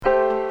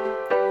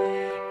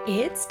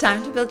It's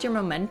time to build your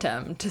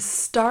momentum, to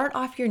start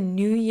off your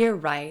new year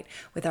right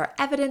with our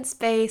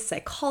evidence-based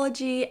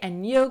psychology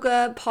and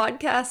yoga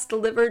podcast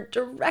delivered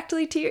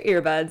directly to your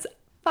earbuds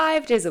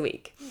 5 days a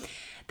week.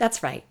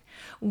 That's right.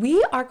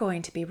 We are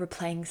going to be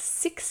replaying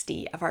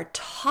 60 of our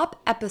top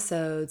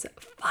episodes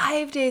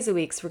 5 days a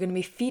week. So we're going to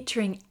be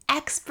featuring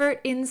expert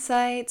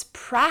insights,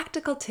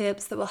 practical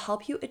tips that will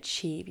help you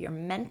achieve your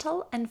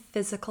mental and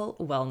physical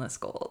wellness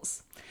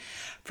goals.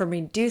 From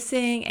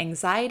reducing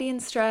anxiety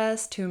and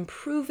stress to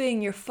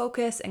improving your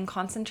focus and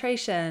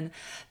concentration,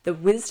 the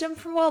Wisdom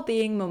for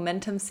Wellbeing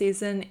Momentum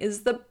Season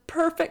is the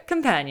perfect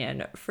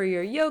companion for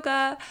your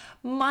yoga,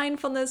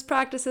 mindfulness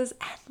practices,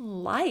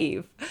 and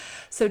life.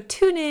 So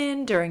tune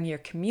in during your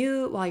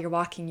commute, while you're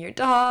walking your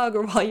dog,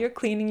 or while you're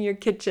cleaning your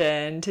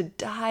kitchen to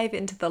dive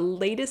into the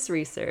latest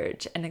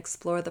research and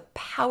explore the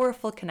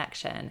powerful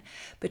connection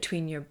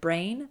between your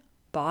brain,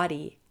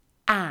 body,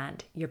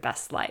 and your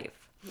best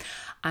life.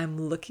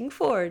 I'm looking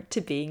forward to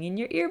being in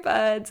your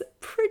earbuds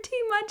pretty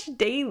much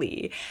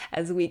daily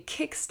as we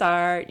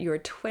kickstart your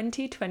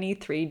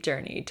 2023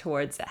 journey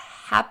towards a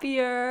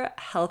happier,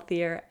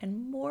 healthier,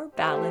 and more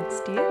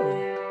balanced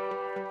you.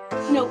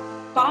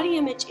 Body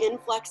image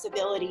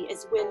inflexibility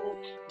is when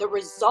the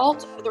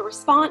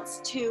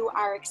response to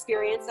our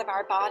experience of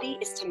our body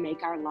is to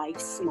make our life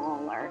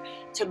smaller,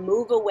 to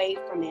move away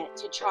from it,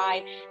 to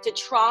try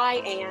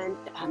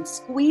and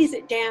squeeze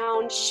it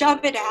down,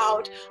 shove it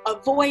out,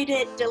 avoid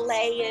it,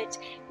 delay it,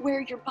 where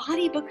your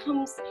body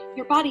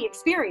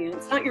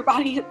experience, not your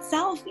body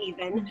itself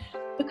even,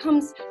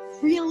 becomes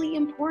really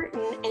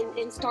important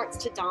and starts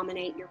to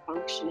dominate your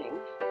functioning.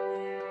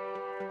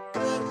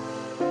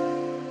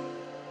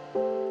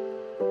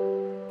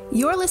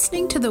 You're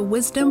listening to the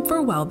Wisdom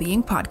for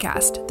Wellbeing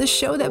podcast, the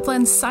show that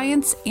blends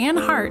science and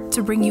heart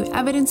to bring you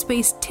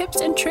evidence-based tips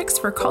and tricks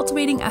for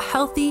cultivating a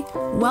healthy,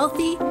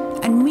 wealthy,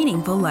 and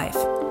meaningful life.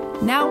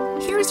 Now,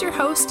 here's your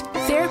host,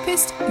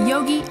 therapist,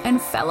 yogi,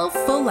 and fellow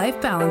full life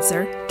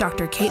balancer,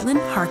 Dr. Caitlin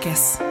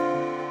Harkis.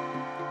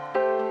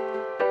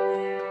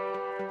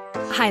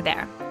 Hi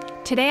there.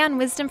 Today on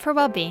Wisdom for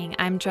Wellbeing,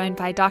 I'm joined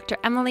by Dr.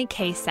 Emily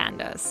K.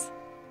 Sandoz.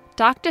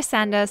 Dr.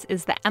 Sandoz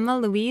is the Emma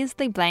Louise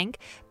LeBlanc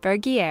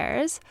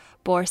Bergieres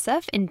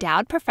Borsov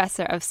Endowed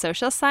Professor of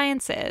Social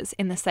Sciences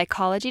in the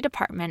Psychology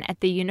Department at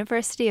the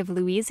University of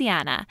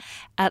Louisiana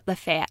at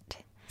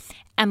Lafayette.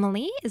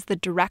 Emily is the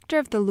director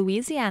of the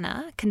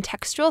Louisiana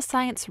Contextual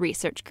Science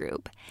Research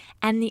Group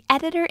and the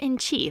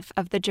editor-in-chief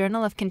of the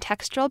Journal of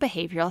Contextual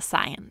Behavioral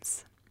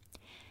Science.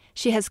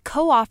 She has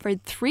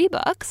co-authored 3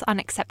 books on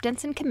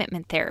acceptance and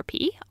commitment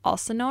therapy,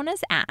 also known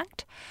as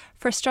ACT,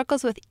 for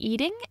struggles with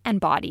eating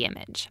and body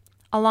image,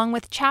 along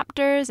with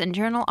chapters and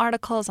journal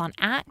articles on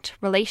ACT,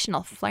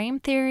 relational frame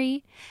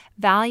theory,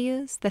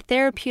 values, the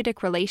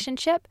therapeutic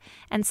relationship,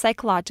 and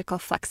psychological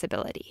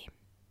flexibility.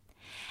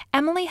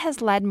 Emily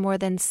has led more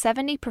than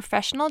 70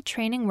 professional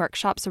training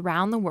workshops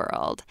around the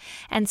world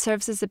and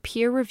serves as a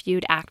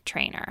peer-reviewed ACT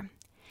trainer.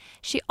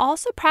 She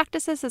also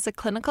practices as a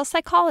clinical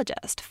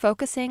psychologist,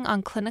 focusing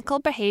on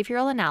clinical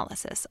behavioral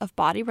analysis of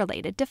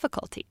body-related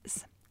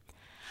difficulties.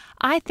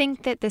 I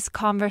think that this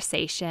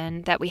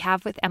conversation that we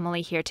have with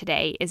Emily here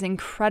today is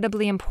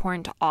incredibly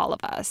important to all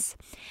of us.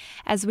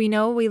 As we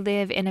know, we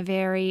live in a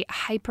very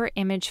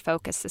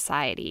hyper-image-focused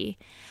society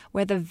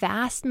where the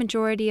vast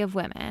majority of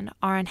women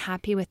are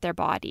unhappy with their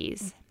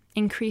bodies.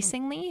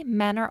 Increasingly,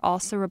 men are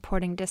also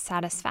reporting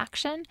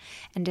dissatisfaction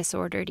and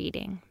disordered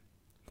eating.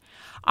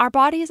 Our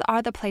bodies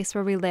are the place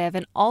where we live,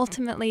 and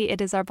ultimately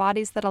it is our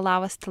bodies that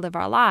allow us to live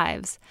our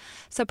lives.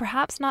 So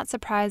perhaps not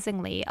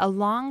surprisingly,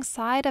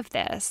 alongside of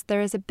this,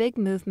 there is a big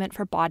movement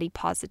for body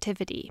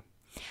positivity.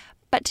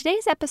 But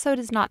today's episode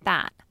is not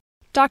that.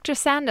 Dr.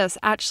 Sandoz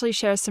actually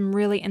shares some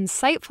really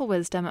insightful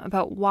wisdom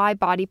about why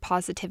body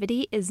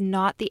positivity is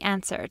not the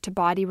answer to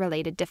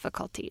body-related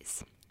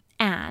difficulties.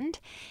 And,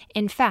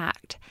 in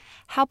fact,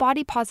 how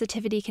body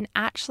positivity can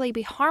actually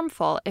be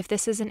harmful if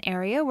this is an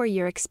area where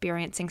you're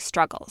experiencing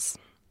struggles.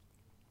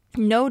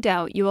 No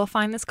doubt you will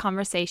find this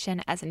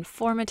conversation as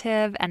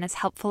informative and as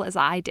helpful as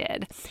I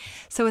did.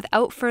 So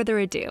without further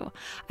ado,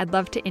 I'd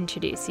love to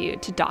introduce you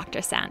to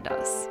Dr.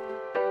 Sandoz.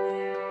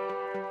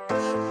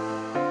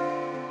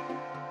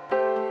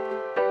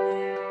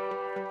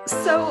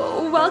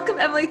 So welcome,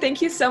 Emily.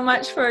 Thank you so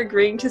much for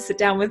agreeing to sit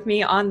down with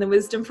me on the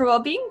Wisdom for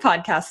Wellbeing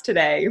podcast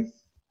today.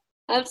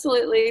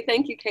 Absolutely.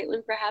 Thank you,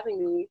 Caitlin, for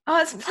having me.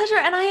 Oh, it's a pleasure.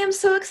 And I am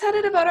so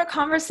excited about our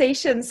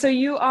conversation. So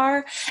you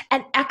are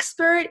an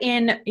expert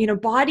in,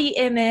 body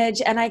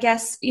image and I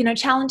guess,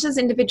 challenges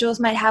individuals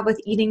might have with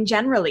eating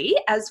generally,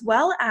 as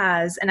well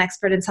as an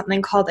expert in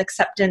something called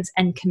acceptance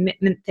and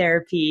commitment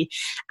therapy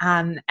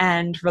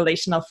and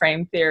relational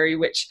frame theory,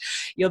 which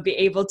you'll be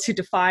able to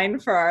define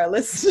for our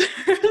listeners.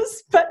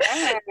 But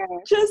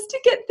just to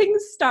get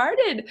things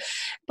started,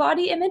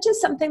 body image is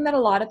something that a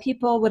lot of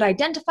people would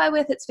identify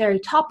with. It's very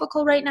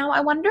topical right now. I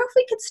wonder if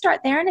we could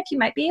start there and if you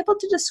might be able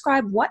to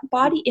describe what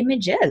body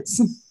image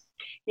is.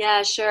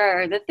 Yeah,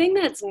 sure. The thing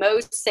that's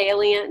most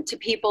salient to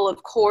people,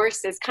 of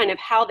course, is kind of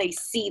how they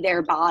see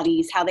their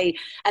bodies, how they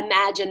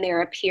imagine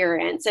their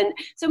appearance. And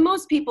so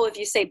most people, if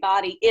you say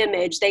body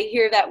image, they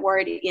hear that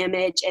word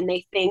image and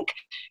they think,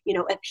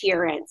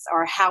 appearance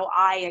or how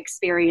I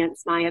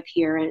experience my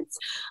appearance.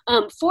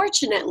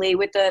 Fortunately,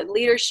 with the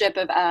leadership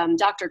of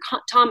Dr.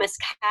 Thomas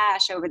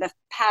Cash over the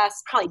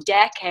past probably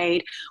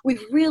decade,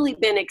 we've really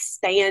been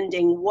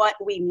expanding what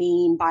we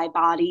mean by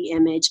body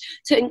image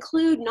to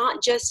include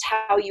not just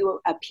how you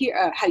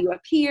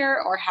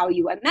appear or how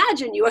you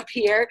imagine you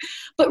appear,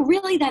 but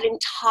really that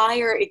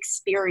entire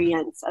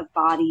experience of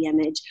body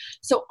image.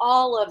 So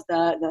all of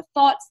the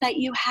thoughts that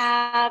you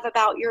have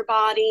about your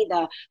body,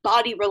 the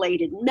body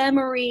related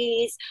memories,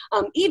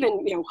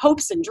 even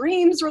hopes and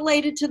dreams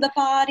related to the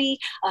body,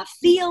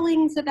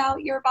 feelings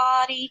about your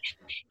body,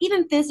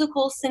 even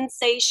physical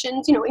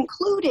sensations,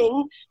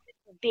 including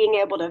being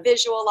able to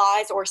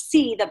visualize or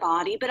see the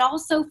body, but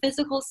also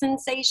physical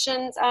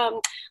sensations,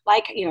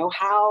 like,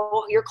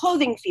 how your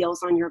clothing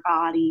feels on your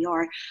body,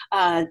 or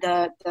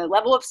the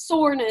level of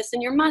soreness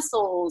in your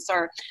muscles.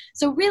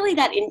 So really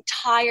that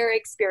entire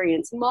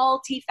experience,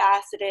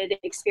 multifaceted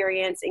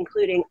experience,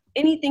 including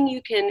anything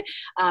you can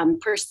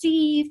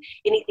perceive,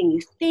 anything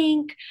you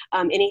think,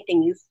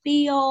 anything you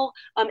feel,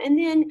 and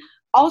then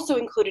also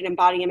included in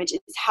body image is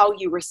how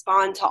you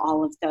respond to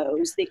all of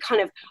those, the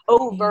kind of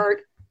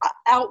overt,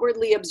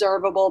 outwardly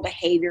observable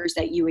behaviors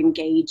that you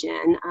engage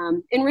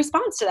in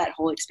response to that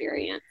whole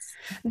experience.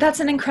 That's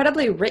an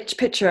incredibly rich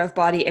picture of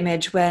body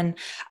image when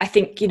I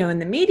think, in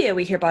the media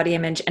we hear body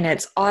image and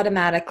it's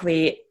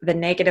automatically the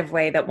negative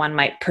way that one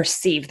might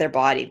perceive their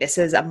body. This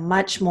is a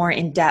much more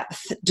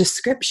in-depth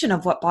description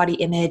of what body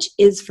image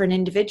is for an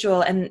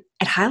individual. And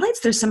it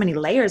highlights there's so many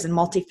layers and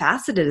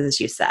multifaceted,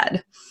 as you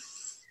said.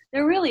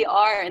 There really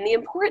are. And the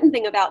important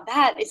thing about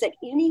that is that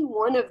any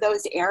one of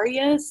those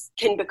areas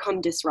can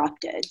become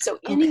disrupted. So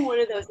any one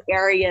of those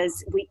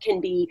areas can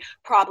be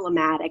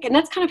problematic. And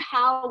that's kind of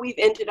how we've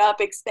ended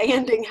up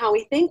expanding how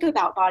we think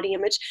about body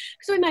image.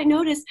 So we might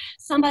notice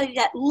somebody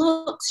that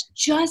looks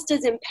just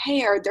as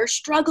impaired, they're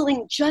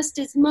struggling just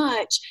as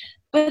much,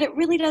 but it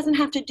really doesn't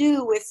have to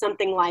do with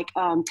something like,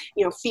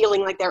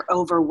 feeling like they're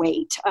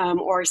overweight,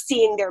 or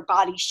seeing their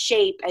body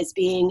shape as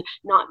being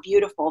not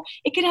beautiful.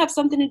 It could have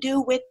something to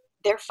do with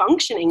their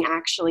functioning,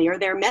 actually, or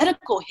their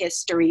medical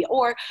history,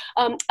 or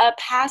a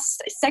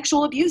past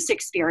sexual abuse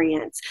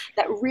experience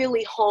that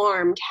really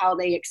harmed how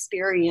they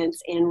experience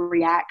and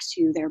react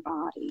to their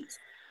bodies.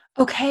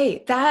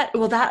 Okay, that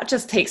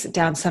just takes it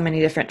down so many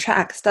different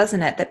tracks,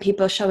 doesn't it? That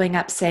people showing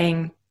up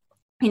saying,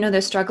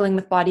 they're struggling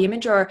with body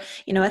image, or,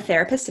 a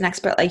therapist, an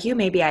expert like you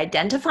may be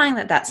identifying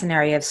that that's an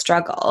area of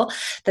struggle,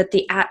 that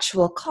the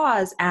actual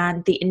cause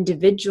and the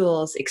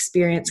individual's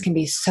experience can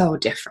be so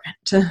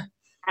different.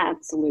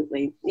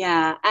 Absolutely.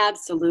 Yeah,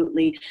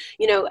 absolutely.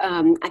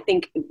 I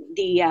think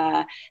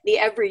the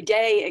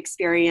everyday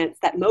experience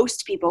that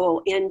most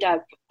people end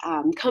up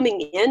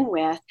coming in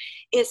with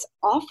is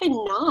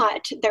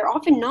they're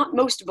often not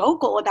most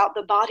vocal about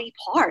the body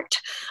part.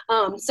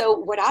 So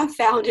what I've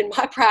found in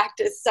my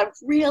practice, I've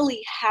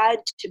really had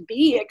to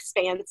be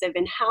expansive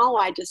in how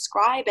I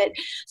describe it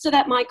so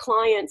that my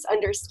clients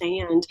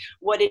understand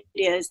what it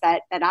is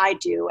that I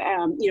do.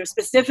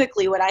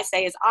 Specifically what I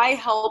say is I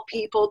help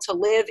people to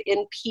live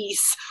in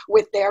peace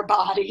with their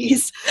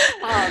bodies,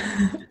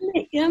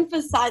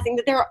 emphasizing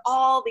that there are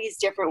all these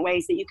different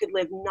ways that you could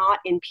live not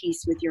in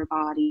peace with your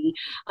body.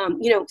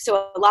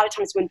 So a lot of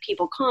times when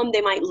people come,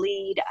 they might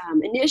lead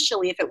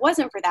initially, if it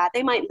wasn't for that,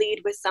 they might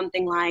lead with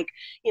something like,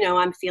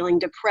 I'm feeling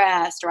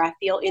depressed, or I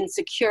feel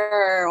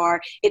insecure,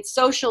 or it's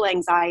social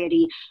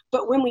anxiety.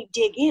 But when we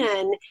dig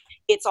in,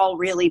 it's all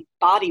really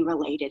body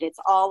related. It's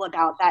all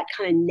about that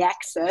kind of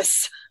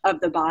nexus of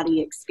the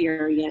body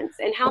experience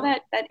and how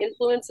that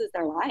influences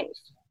their life.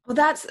 Well,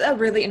 that's a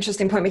really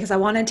interesting point, because I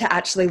wanted to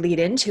actually lead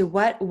into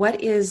what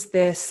is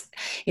this,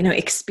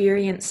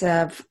 experience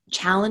of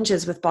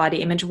challenges with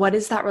body image? What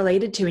is that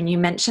related to? And you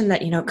mentioned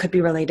that, it could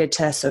be related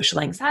to social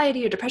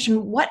anxiety or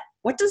depression. What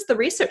does the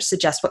research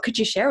suggest? What could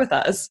you share with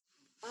us?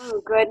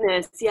 Oh,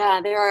 goodness. Yeah,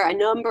 there are a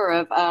number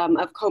of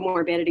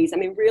comorbidities. I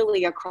mean,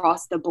 really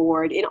across the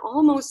board in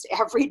almost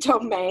every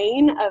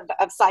domain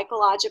of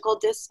psychological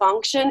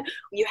dysfunction,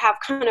 you have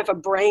kind of a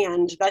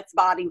brand that's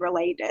body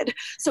related.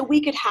 So we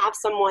could have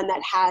someone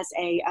that has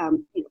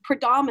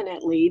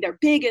predominantly their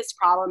biggest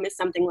problem is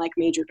something like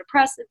major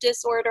depressive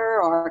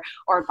disorder or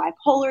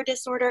bipolar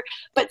disorder,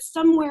 but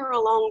somewhere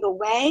along the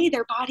way,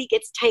 their body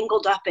gets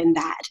tangled up in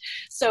that.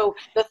 So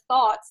the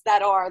thoughts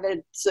that are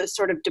the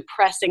sort of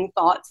depressing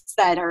thoughts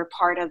that are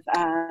part of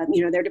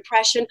their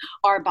depression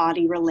are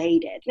body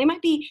related. They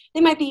might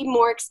be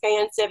more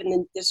expansive, and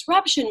the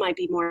disruption might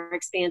be more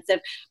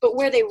expansive, but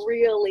where they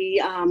really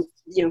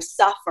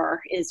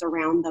suffer is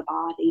around the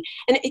body.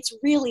 And it's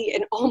really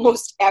in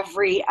almost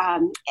every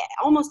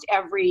almost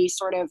every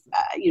sort of,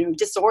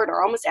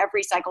 disorder, almost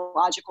every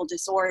psychological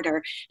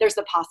disorder, there's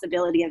the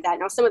possibility of that.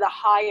 Now, some of the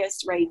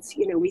highest rates,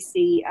 we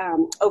see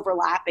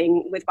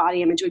overlapping with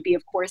body image would be,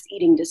 of course,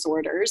 eating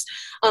disorders.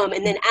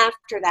 And then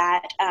after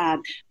that,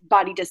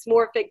 body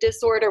dysmorphic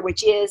disorder,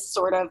 which is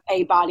sort of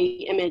a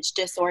body image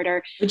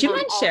disorder. Would you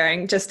mind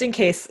sharing, just in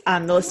case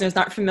the listeners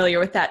aren't familiar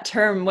with that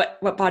term,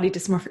 what body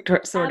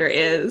dysmorphic disorder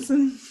is?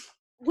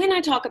 When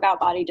I talk about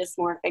body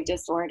dysmorphic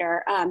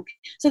disorder,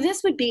 so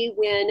this would be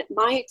when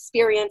my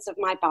experience of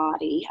my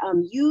body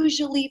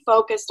usually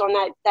focused on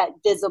that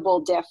visible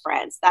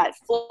difference, that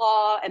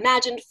flaw,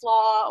 imagined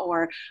flaw,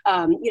 or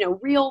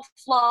real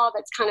flaw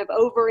that's kind of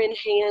over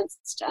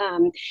enhanced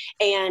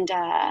and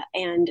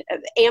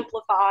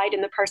amplified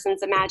in the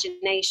person's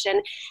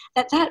imagination.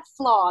 That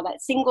flaw, that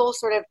single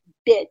sort of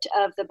bit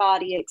of the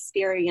body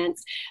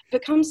experience,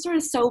 becomes sort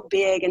of so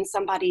big in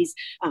somebody's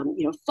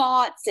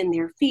thoughts and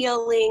their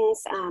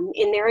feelings,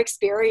 in their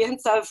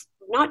experience of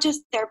not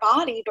just their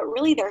body, but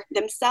really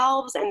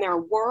themselves and their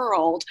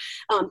world,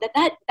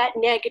 that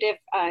negative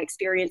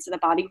experience of the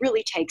body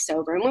really takes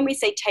over. And when we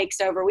say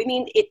takes over, we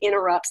mean it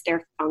interrupts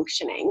their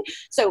functioning.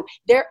 So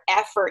their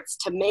efforts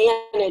to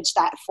manage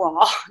that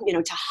flaw,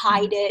 to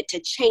hide it, to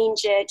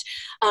change it,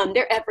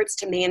 their efforts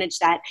to manage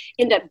that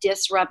end up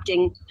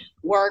disrupting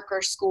work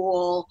or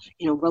school,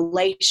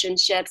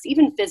 relationships,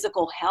 even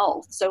physical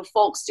health. So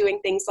folks doing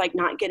things like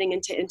not getting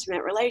into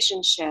intimate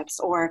relationships,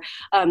 or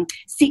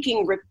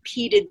seeking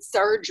repeated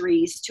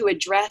surgeries to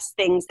address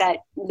things that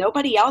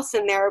nobody else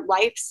in their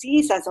life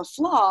sees as a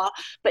flaw,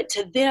 but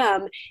to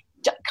them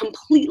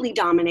completely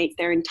dominates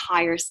their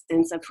entire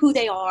sense of who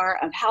they are,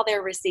 of how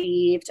they're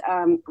received,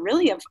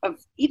 really of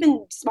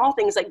even small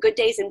things like good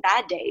days and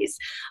bad days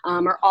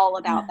are all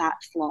about that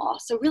flaw.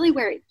 So really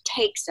where it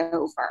takes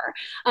over.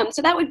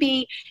 So that would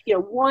be,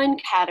 one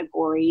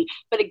category.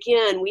 But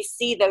again, we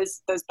see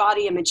those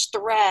body image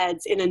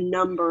threads in a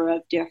number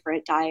of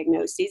different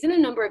diagnoses and a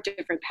number of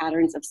different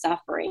patterns of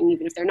suffering,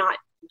 even if they're not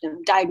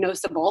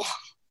diagnosable.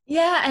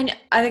 Yeah, and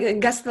I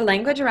guess the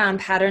language around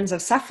patterns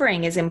of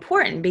suffering is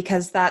important,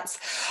 because that's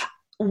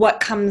what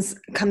comes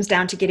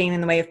down to getting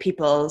in the way of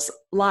people's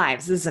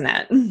lives, isn't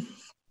it?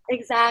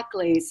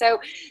 Exactly.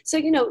 So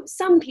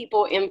some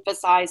people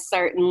emphasize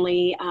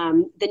certainly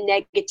the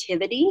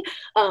negativity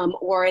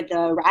or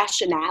the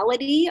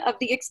rationality of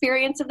the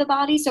experience of the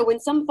body. So when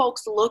some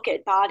folks look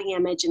at body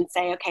image and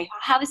say, okay,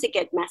 how does it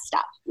get messed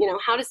up?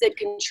 How does it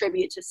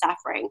contribute to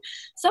suffering?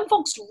 Some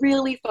folks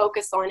really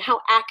focus on how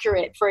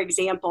accurate, for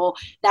example,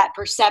 that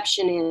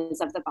perception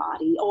is of the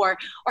body, or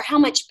how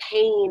much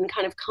pain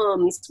kind of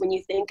comes when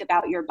you think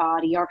about your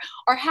body, or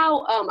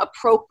how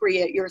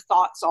appropriate your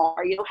thoughts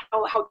are,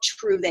 how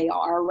true they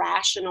are,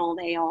 rational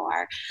they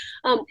are.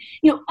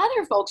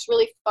 Other folks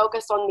really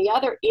focus on the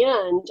other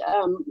end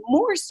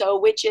more so,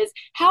 which is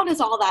how does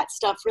all that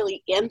stuff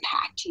really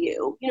impact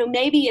you?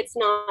 Maybe it's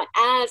not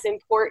as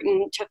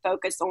important to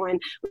focus on,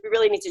 we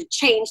really need to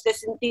change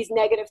these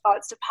negative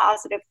thoughts to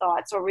positive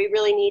thoughts, or we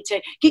really need to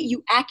get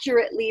you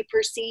accurately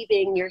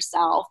perceiving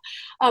yourself.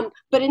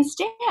 But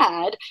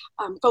instead,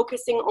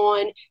 focusing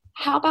on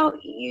how about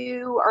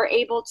you are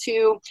able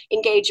to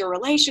engage your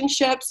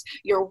relationships,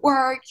 your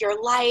work,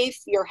 your life,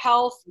 your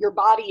health, your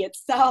body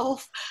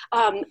itself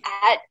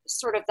at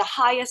sort of the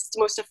highest,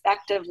 most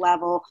effective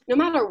level, no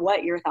matter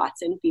what your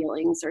thoughts and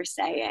feelings are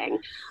saying.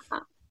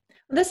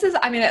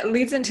 It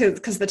leads into,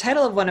 because the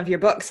title of one of your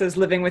books is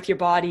Living with Your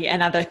Body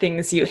and Other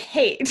Things You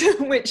Hate,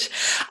 which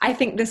I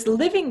think this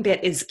living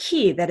bit is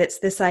key, that it's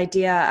this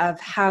idea of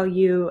how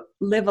you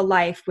live a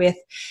life with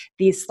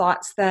these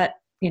thoughts that,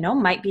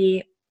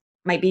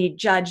 might be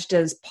judged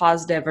as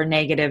positive or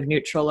negative,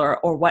 neutral,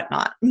 or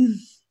whatnot.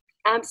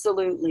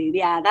 Absolutely.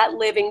 Yeah, that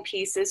living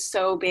piece is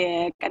so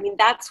big.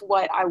 That's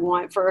what I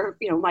want for,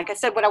 like I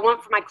said, what I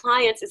want for my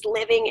clients is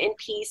living in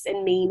peace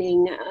and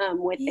meaning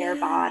with their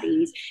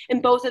bodies.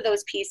 And both of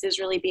those pieces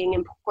really being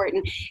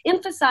important,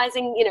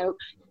 emphasizing,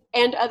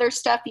 and other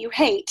stuff you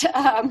hate,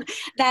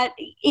 that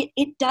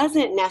it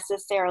doesn't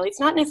necessarily, it's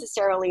not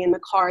necessarily in the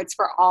cards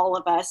for all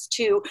of us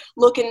to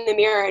look in the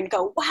mirror and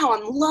go, wow,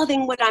 I'm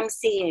loving what I'm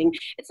seeing.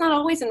 It's not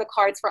always in the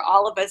cards for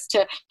all of us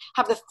to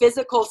have the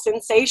physical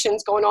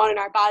sensations going on in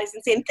our bodies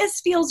and saying, this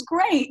feels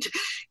great.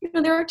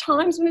 There are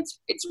times when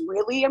it's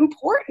really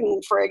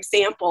important, for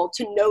example,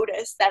 to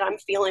notice that I'm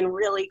feeling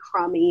really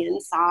crummy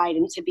inside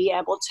and to be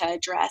able to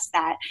address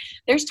that.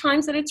 There's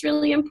times that it's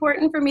really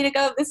important for me to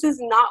go, this is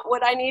not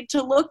what I need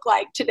to look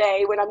like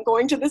today when I'm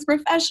going to this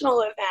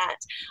professional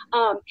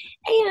event.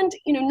 And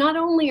not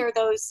only are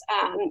those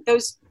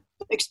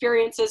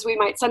experiences we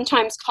might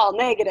sometimes call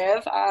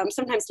negative,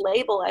 sometimes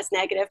label as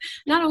negative,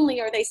 not only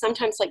are they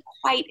sometimes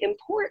quite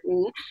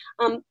important,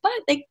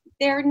 but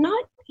they're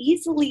not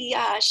easily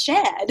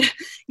shed.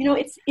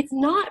 It's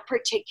not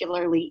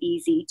particularly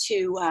easy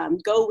to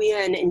go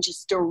in and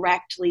just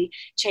directly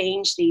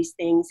change these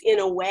things in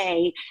a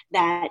way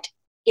that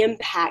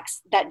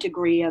impacts that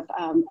degree of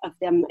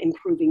them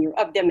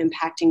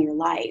impacting your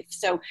life.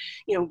 So,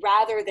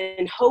 rather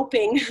than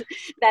hoping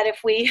that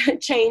if we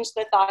change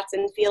the thoughts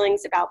and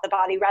feelings about the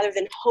body, rather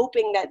than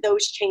hoping that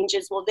those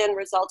changes will then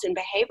result in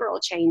behavioral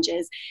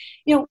changes,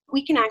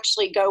 we can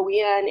actually go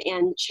in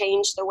and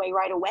change the way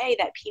right away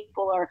that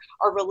people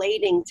are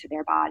relating to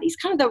their bodies,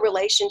 kind of the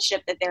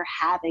relationship that they're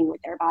having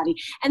with their body.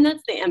 And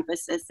that's the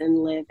emphasis in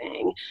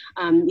living.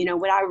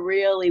 What I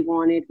really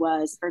wanted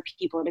was for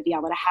people to be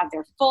able to have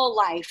their full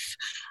life,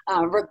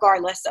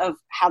 regardless of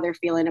how they're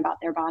feeling about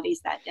their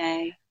bodies that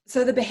day.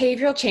 So the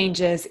behavioral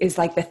changes is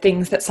like the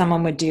things that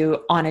someone would do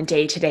on a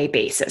day-to-day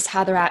basis,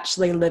 how they're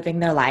actually living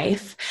their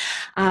life,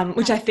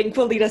 which I think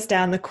will lead us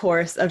down the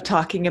course of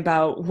talking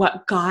about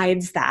what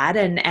guides that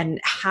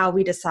and how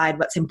we decide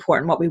what's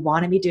important, what we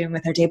want to be doing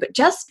with our day. But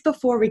just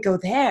before we go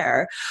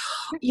there,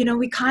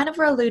 we kind of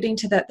were alluding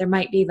to that there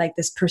might be like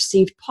this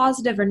perceived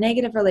positive or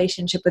negative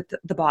relationship with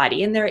the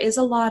body. And there is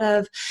a lot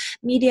of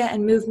media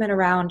and movement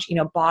around,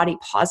 body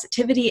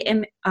positivity,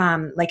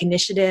 like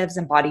initiatives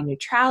and body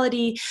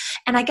neutrality.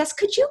 And I guess,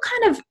 could you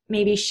kind of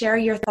maybe share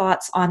your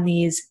thoughts on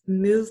these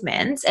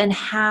movements and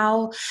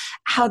how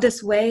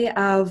this way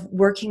of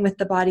working with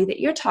the body that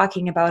you're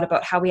talking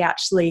about how we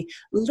actually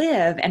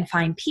live and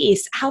find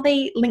peace, how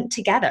they link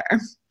together?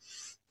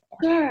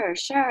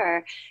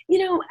 Sure.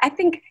 I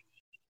think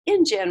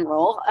in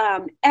general,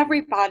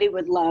 everybody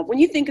would love, when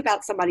you think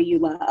about somebody you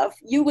love,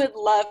 you would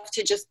love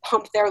to just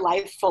pump their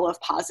life full of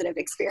positive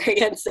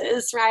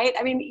experiences, right?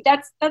 I mean,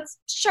 that's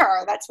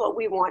what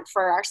we want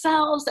for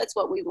ourselves. That's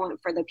what we want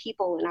for the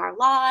people in our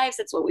lives.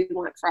 That's what we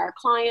want for our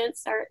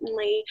clients,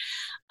 certainly.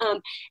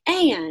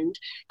 And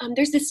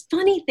there's this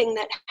funny thing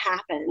that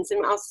happens,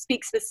 and I'll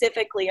speak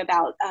specifically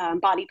about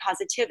body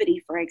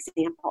positivity, for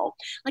example.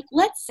 Like,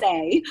 let's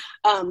say,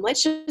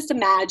 let's just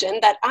imagine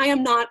that I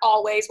am not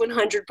always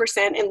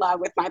 100% in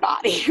love with my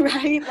body,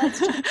 right?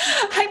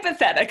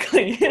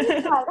 Hypothetically.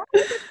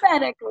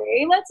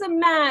 Hypothetically, let's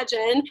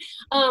imagine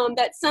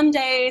that some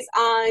days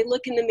I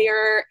look in the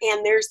mirror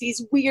and there's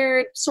these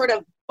weird sort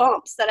of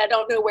bumps that I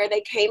don't know where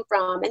they came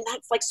from, and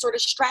that's like sort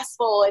of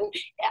stressful. And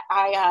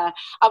I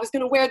was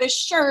going to wear this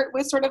shirt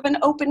with sort of an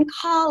open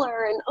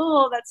collar, and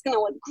that's going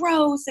to look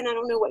gross, and I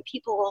don't know what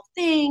people will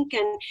think.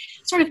 And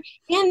sort of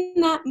in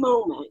that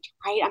moment,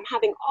 right, I'm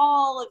having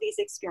all of these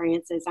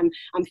experiences. I'm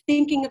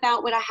thinking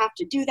about what I have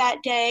to do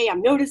that day.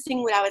 I'm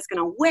noticing what I was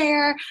going to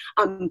wear.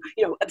 I'm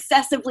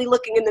obsessively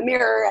looking in the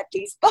mirror at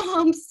these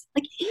bumps.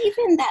 Like,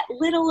 even that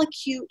little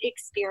acute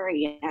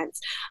experience,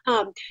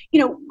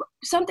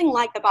 something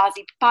like the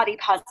body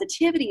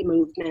positivity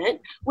movement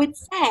would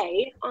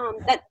say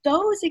that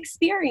those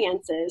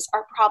experiences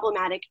are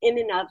problematic in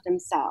and of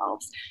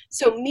themselves.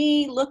 So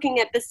me looking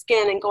at the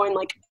skin and going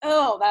like,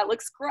 oh, that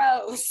looks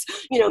gross,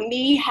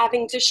 me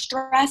having to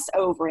stress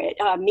over it,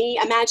 me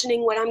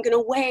imagining what I'm going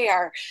to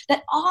wear,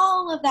 that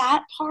all of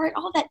that part,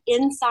 all that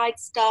inside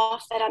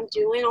stuff that I'm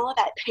doing, all of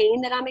that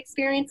pain that I'm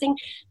experiencing,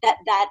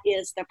 that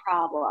is the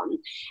problem.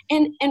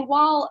 And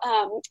while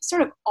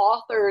sort of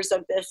authors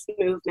of this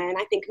movement,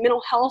 I think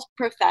mental health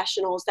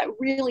professionals that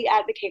really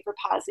advocate for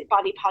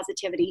body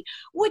positivity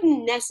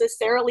wouldn't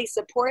necessarily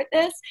support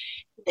this,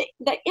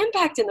 the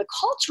impact in the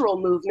cultural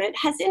movement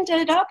has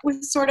ended up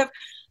with sort of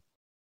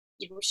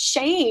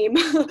shame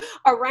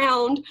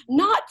around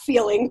not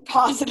feeling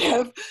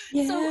positive.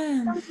 Yeah.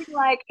 So something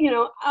like,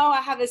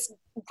 I have this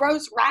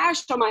gross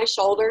rash on my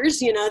shoulders,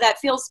 that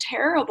feels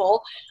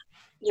terrible.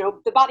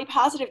 The body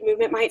positive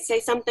movement might say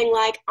something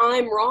like,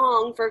 I'm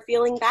wrong for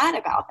feeling bad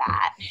about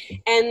that.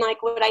 And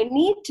like, what I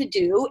need to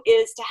do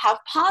is to have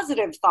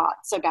positive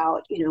thoughts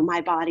about, my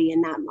body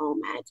in that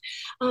moment.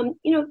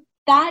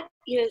 That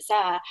is,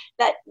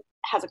 that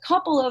has a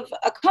couple of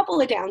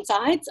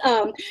downsides.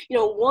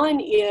 One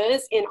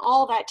is, in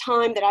all that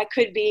time that I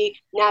could be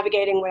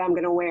navigating what I'm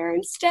going to wear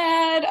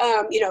instead,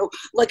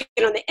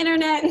 looking on the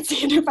internet and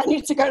seeing if I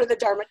need to go to the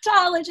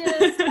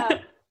dermatologist,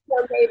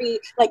 maybe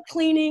like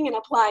cleaning and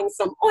applying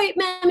some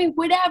ointment,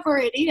 whatever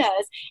it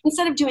is.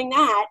 Instead of doing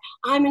that,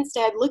 I'm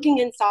instead looking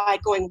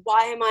inside going,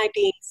 why am I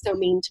being so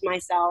mean to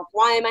myself?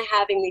 Why am I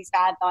having these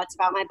bad thoughts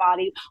about my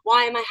body?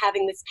 Why am I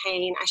having this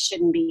pain? I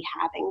shouldn't be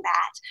having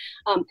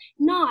that.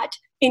 Not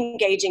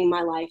engaging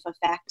my life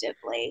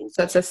effectively.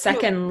 So it's a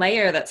second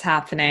layer that's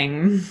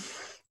happening.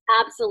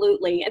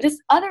 Absolutely. And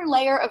this other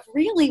layer of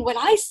really what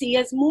I see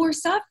as more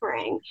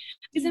suffering.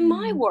 Because in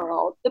my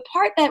world, the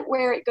part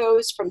where it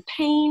goes from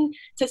pain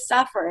to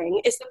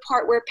suffering is the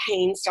part where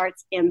pain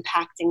starts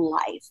impacting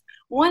life.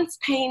 Once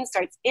pain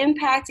starts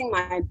impacting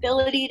my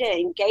ability to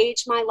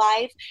engage my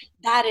life,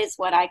 that is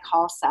what I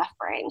call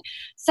suffering.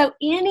 So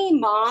any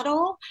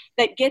model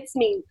that gets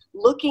me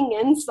looking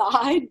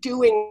inside,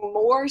 doing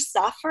more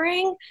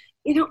suffering,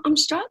 I'm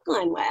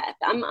struggling with.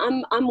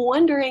 I'm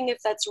wondering if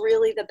that's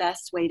really the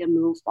best way to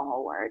move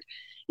forward.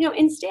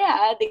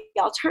 Instead, the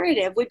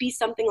alternative would be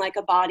something like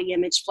a body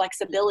image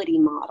flexibility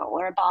model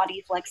or a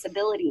body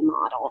flexibility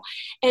model.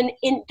 And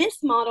in this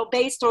model,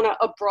 based on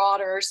a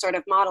broader sort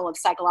of model of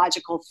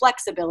psychological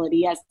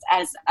flexibility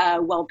as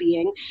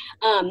well-being,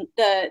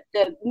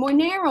 the more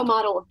narrow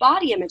model of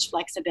body image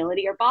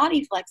flexibility or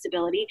body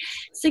flexibility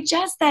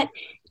suggests that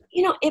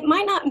it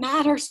might not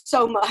matter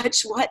so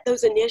much what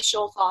those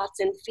initial thoughts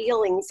and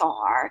feelings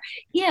are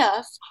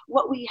if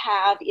what we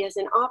have is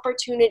an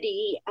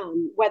opportunity,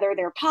 whether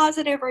they're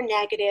positive or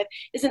negative,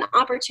 is an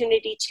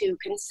opportunity to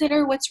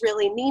consider what's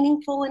really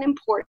meaningful and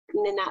important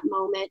in that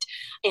moment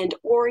and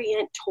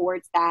orient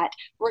towards that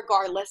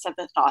regardless of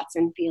the thoughts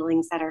and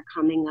feelings that are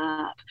coming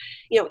up.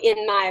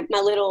 In my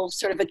little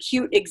sort of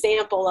acute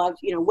example of,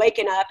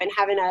 waking up and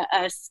having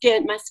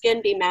my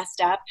skin be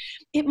messed up,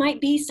 it might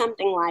be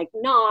something like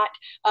not,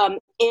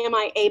 am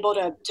I able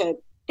to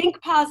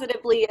think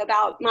positively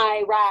about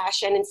my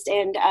rash and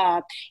instead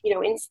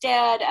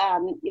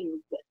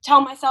tell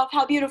myself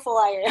how beautiful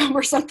I am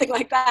or something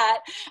like that.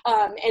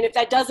 And if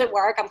that doesn't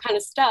work, I'm kind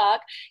of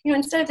stuck.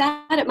 Instead of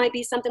that, it might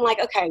be something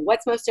like, okay,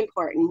 what's most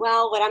important?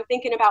 Well, what I'm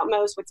thinking about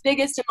most, what's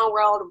biggest in my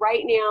world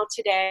right now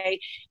today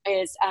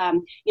is,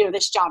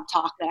 this job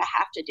talk that I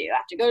have to do. I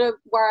have to go to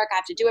work. I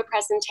have to do a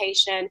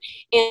presentation.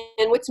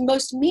 And what's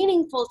most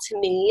meaningful to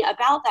me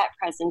about that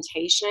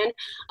presentation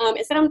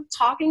is that I'm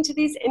talking to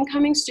these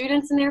incoming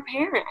students and their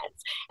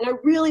parents. And I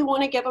really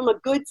want to give them a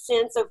good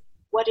sense of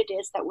what it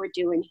is that we're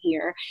doing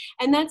here.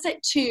 And that's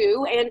it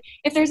too. And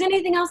if there's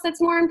anything else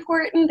that's more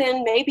important,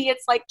 then maybe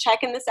it's like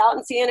checking this out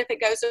and seeing if it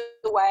goes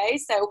away.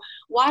 So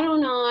why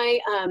don't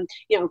I,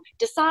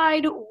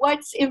 decide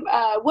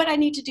what I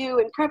need to do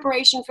in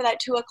preparation for that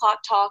 2:00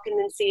 talk and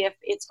then see if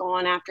it's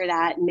gone after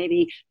that and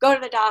maybe go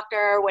to the doctor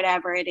or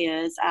whatever it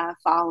is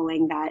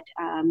following that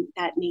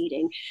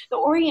meeting. The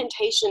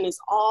orientation is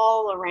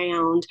all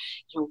around,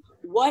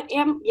 what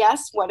am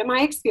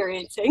I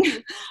experiencing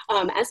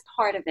as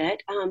part of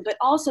it, but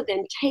also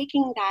then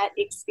taking that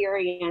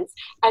experience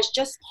as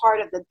just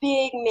part of the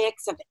big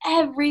mix of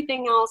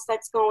everything else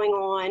that's going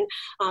on,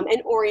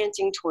 and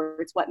orienting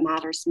towards what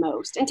matters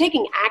most and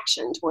taking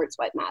action towards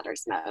what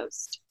matters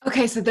most.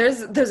 Okay, so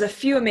there's a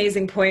few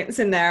amazing points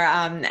in there,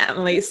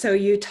 Emily. So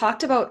you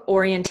talked about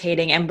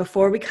orientating, and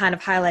before we kind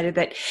of highlighted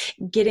that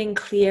getting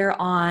clear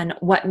on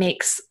what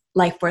makes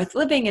life worth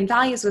living and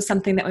values was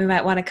something that we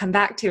might want to come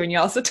back to. And you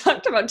also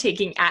talked about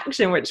taking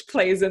action, which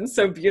plays in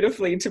so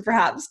beautifully to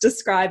perhaps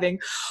describing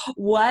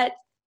what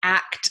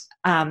ACT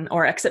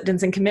or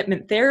acceptance and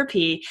commitment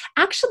therapy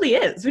actually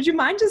is. Would you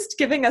mind just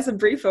giving us a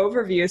brief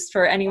overview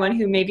for anyone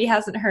who maybe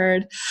hasn't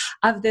heard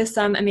of this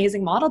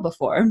amazing model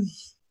before?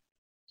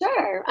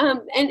 Sure.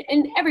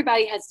 And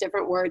everybody has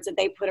different words that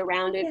they put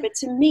around it. Yeah. But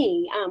to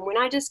me, when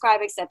I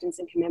describe acceptance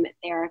and commitment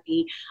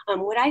therapy,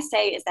 what I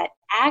say is that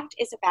ACT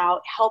is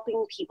about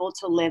helping people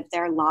to live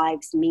their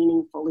lives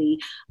meaningfully,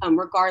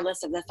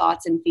 regardless of the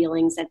thoughts and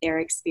feelings that they're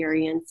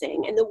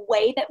experiencing. And the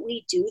way that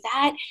we do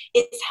that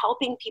is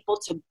helping people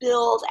to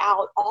build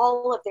out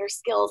all of their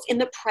skills in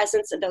the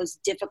presence of those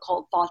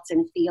difficult thoughts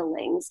and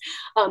feelings.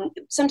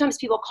 Sometimes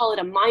people call it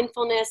a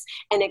mindfulness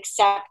and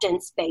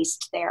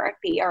acceptance-based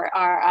therapy, or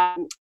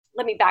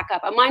let me back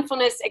up, a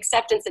mindfulness,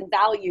 acceptance, and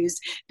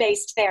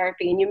values-based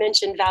therapy. And you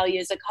mentioned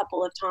values a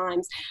couple of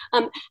times.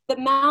 The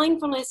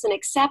mindfulness and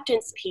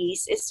acceptance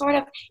piece is sort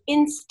of,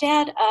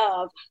 instead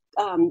of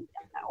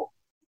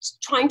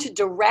trying to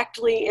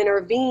directly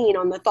intervene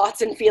on the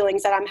thoughts and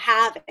feelings that I'm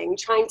having,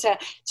 trying to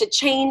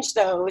change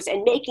those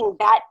and making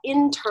that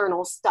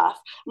internal stuff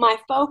my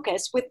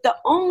focus, with the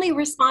only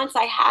response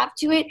I have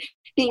to it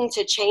being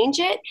to change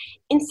it.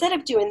 Instead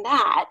of doing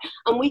that,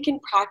 we can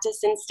practice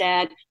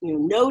instead,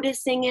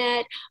 noticing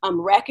it,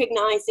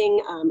 recognizing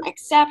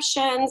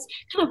exceptions,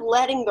 kind of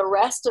letting the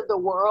rest of the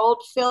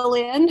world fill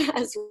in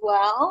as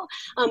well.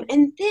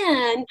 And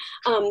then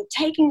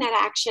taking that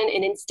action,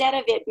 and instead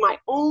of it, my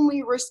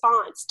only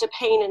response to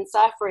pain and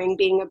suffering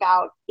being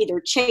about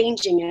either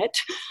changing it,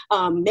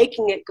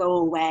 making it go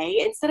away,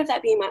 instead of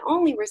that being my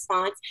only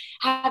response,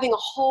 having a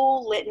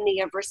whole litany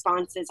of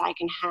responses I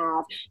can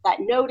have, that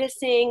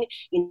noticing,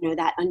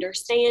 that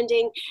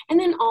understanding, and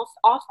then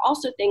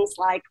also things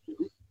like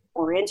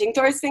orienting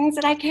towards things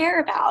that I care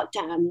about,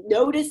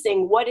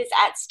 noticing what is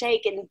at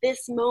stake in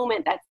this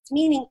moment that's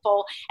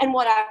meaningful and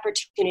what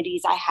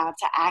opportunities I have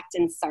to act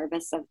in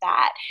service of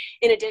that.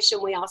 In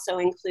addition, we also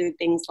include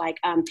things like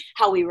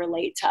how we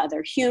relate to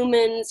other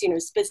humans,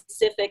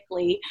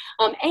 specifically,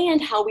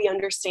 and how we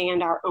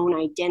understand our own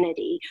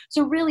identity.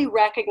 So really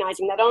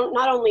recognizing that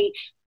not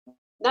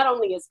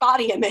only is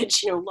body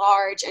image,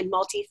 large and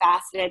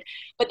multifaceted,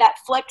 but that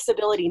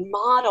flexibility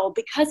model,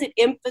 because it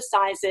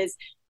emphasizes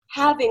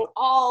having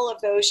all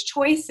of those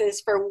choices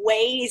for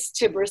ways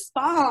to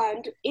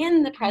respond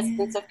in the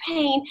presence of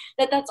pain,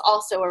 that's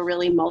also a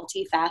really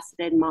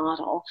multifaceted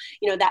model.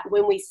 That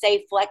when we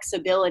say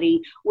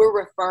flexibility, we're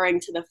referring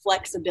to the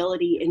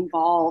flexibility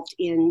involved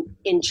in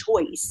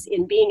choice,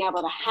 in being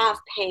able to have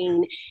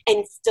pain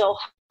and still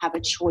have a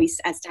choice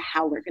as to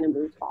how we're going to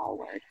move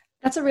forward.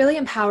 That's a really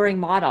empowering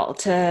model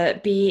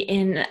to be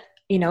in,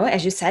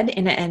 as you said,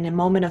 in a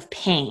moment of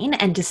pain,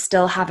 and to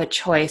still have a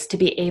choice to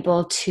be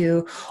able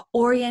to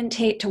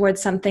orientate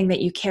towards something that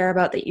you care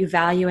about, that you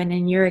value. And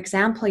in your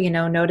example,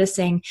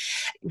 noticing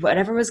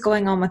whatever was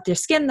going on with your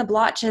skin, the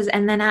blotches,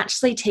 and then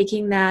actually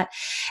taking that,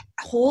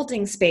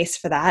 holding space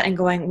for that and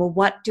going, well,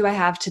 what do I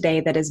have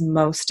today that is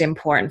most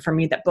important for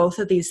me, that both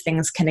of these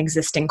things can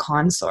exist in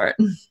consort?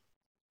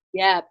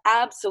 Yeah,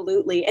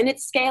 absolutely. And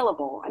it's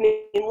scalable. I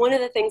mean, one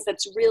of the things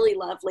that's really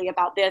lovely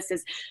about this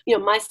is,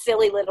 my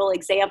silly little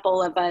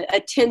example of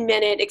a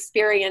 10-minute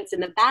experience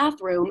in the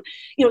bathroom,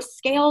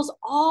 scales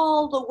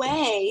all the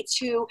way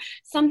to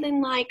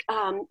something like,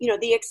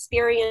 the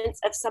experience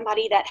of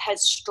somebody that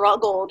has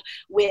struggled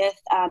with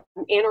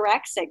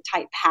anorexic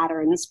type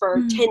patterns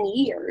for 10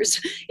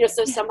 years.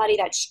 So somebody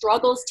that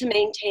struggles to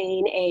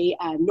maintain a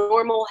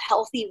normal,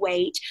 healthy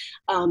weight,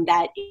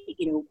 that,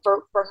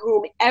 for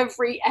whom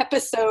every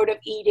episode of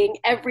eating,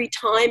 every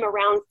time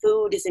around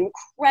food is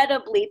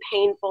incredibly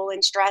painful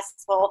and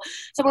stressful.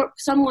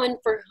 Someone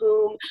for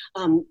whom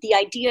the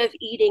idea of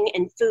eating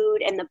and food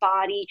and the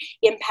body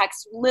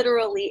impacts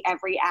literally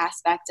every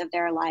aspect of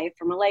their life,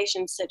 from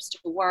relationships to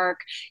work,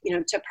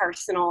 to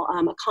personal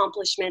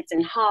accomplishments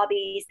and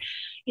hobbies.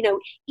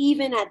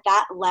 Even at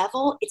that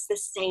level, it's the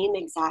same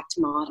exact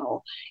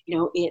model.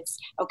 It's,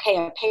 okay,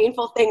 a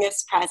painful thing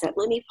is present.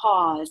 Let me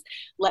pause.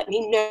 Let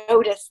me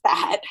notice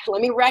that.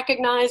 Let me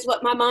recognize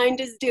what my mind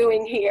is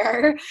doing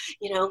here.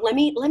 Let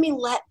me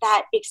let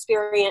that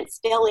experience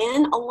fill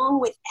in along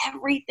with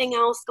everything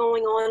else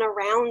going on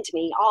around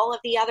me. All of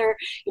the other,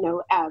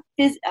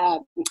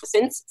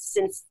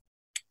 since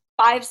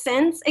 5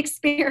 sense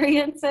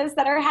experiences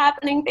that are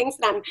happening, things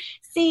that I'm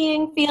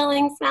seeing,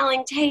 feeling,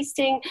 smelling,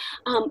 tasting,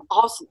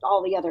 also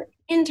all the other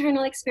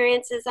internal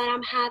experiences that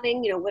I'm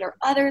having, what are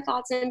other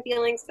thoughts and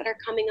feelings that are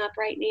coming up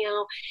right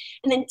now,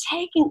 and then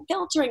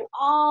filtering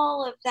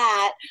all of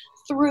that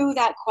through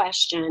that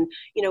question,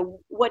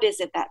 what is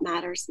it that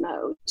matters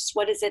most?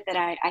 What is it that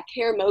I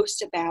care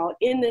most about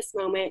in this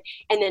moment?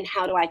 And then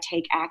how do I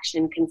take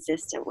action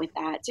consistent with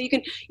that? So you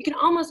can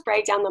almost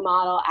break down the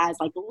model as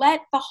like, let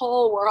the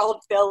whole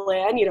world fill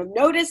in,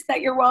 notice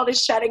that your world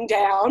is shutting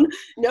down,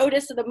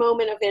 notice the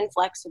moment of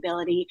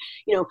inflexibility,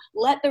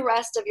 let the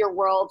rest of your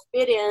world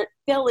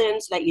fill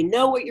in so that you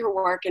know what you're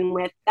working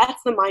with.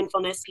 That's the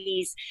mindfulness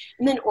piece.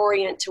 And then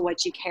orient to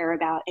what you care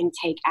about and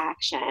take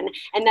action.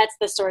 And that's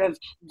the sort of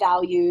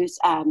values,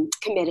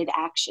 committed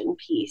action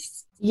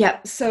piece.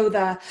 Yep. So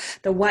the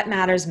what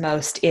matters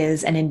most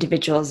is an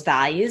individual's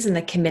values, and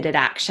the committed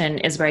action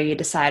is where you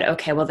decide,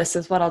 okay, well, this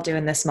is what I'll do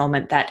in this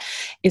moment that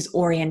is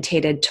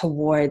orientated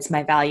towards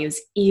my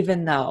values,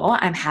 even though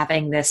I'm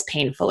having this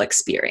painful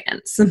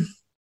experience.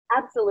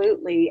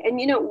 Absolutely. And,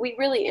 we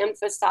really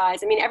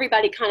emphasize,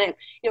 everybody kind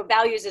of,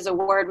 values is a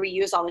word we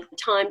use all the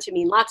time to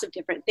mean lots of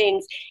different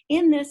things.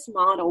 In this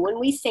model, when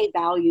we say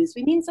values,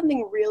 we mean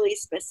something really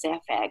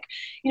specific.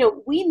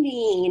 We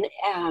mean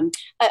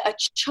a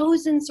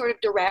chosen sort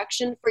of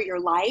direction for your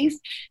life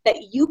that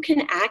you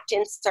can act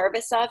in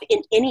service of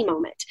in any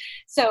moment.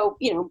 So,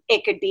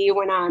 it could be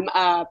when I'm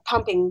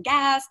pumping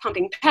gas,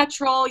 pumping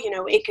petrol,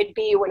 it could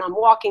be when I'm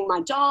walking my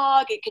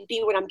dog, it could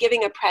be when I'm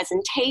giving a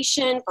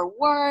presentation for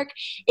work,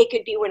 it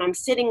could be when I'm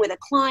sitting with a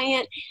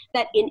client,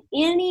 that in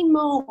any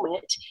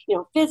moment,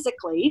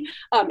 physically,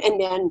 and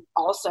then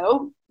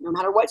also, no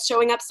matter what's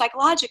showing up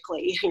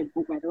psychologically,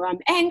 whether I'm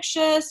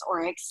anxious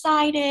or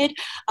excited,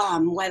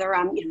 whether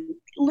I'm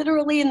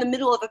literally in the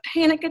middle of a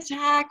panic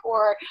attack,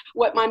 or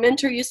what my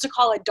mentor used to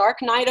call a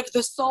dark night of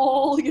the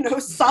soul,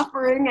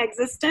 suffering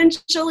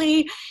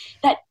existentially,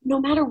 that no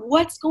matter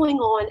what's going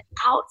on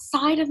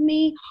outside of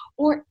me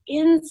or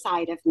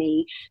inside of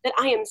me, that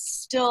I am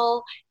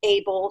still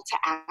able to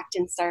act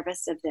in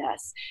service of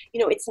this.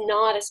 It's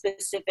not a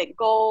specific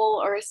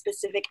goal or a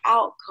specific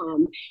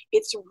outcome.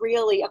 It's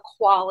really a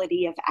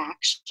quality of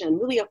action,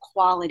 really a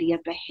quality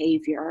of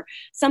behavior.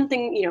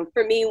 Something,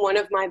 for me, one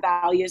of my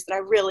values that I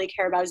really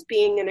care about is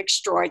being an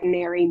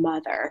extraordinary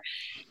mother.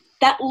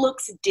 That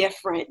looks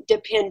different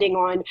depending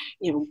on,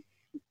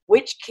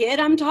 which kid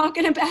I'm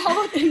talking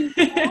about.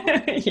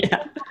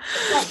 Yeah.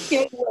 That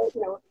kid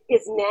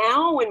is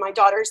now when my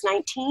daughter's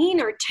 19,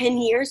 or 10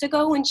 years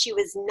ago when she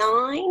was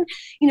 9,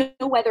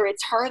 whether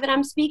it's her that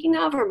I'm speaking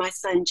of, or my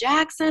son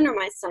Jackson, or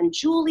my son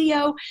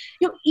Julio,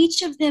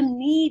 each of them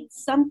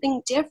needs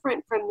something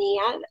different from me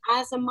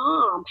as a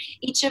mom.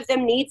 Each of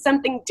them needs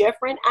something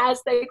different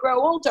as they grow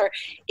older,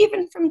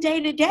 even from day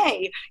to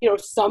day.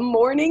 Some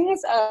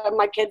mornings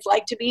my kids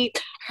like to be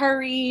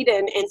hurried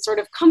and sort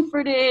of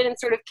comforted and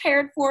sort of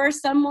cared for.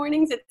 Some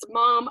mornings it's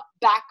mom,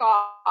 back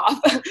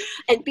off.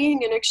 And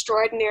being an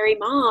extraordinary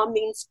mom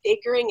means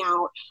figuring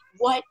out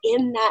what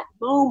in that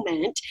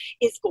moment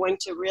is going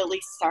to really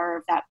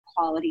serve that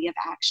quality of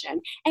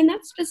action. And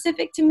that's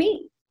specific to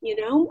me.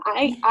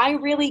 I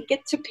really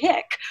get to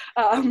pick,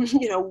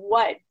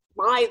 what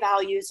my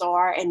values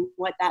are and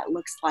what that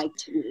looks like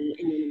to me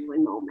in any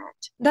one moment.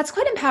 That's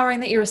quite empowering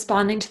that you're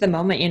responding to the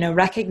moment,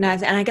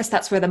 recognize, and I guess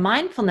that's where the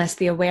mindfulness,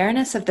 the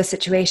awareness of the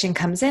situation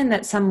comes in,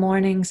 that some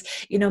mornings,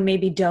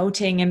 maybe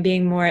doting and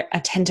being more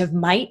attentive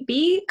might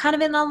be kind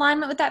of in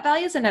alignment with that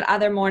values. And at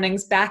other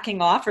mornings,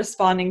 backing off,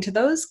 responding to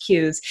those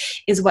cues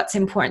is what's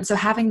important. So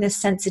having this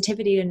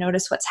sensitivity to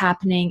notice what's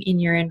happening in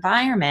your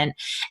environment.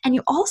 And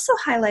you also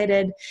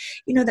highlighted,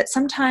 that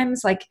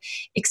sometimes like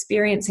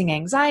experiencing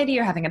anxiety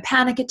or having a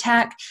panic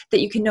attack,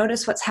 that you can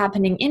notice what's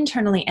happening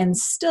internally and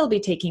still be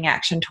taking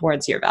action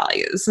towards your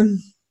values.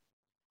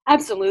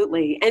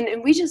 Absolutely.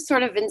 And we just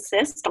sort of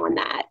insist on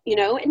that,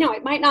 Now,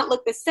 it might not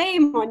look the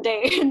same one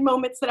day in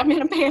moments that I'm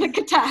in a panic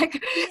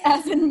attack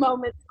as in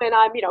moments when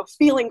I'm,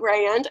 feeling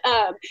grand.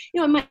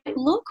 It might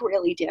look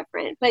really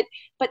different, but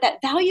that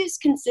values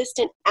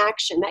consistent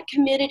action, that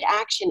committed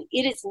action,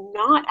 it is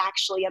not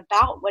actually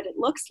about what it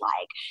looks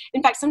like.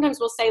 In fact, sometimes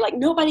we'll say, like,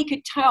 nobody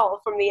could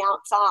tell from the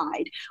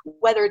outside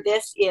whether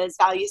this is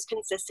values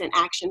consistent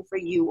action for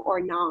you or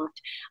not.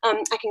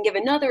 I can give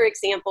another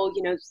example.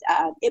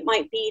 It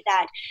might be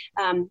that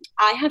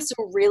I have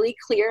some really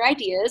clear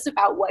ideas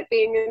about what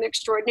being an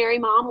extraordinary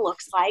mom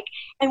looks like.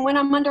 And when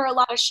I'm under a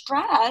lot of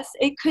stress,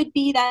 it could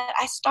be that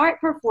I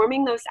start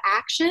performing those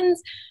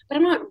actions, but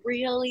I'm not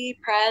really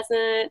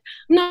present.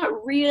 I'm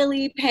not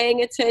really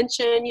paying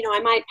attention.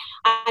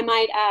 I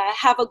might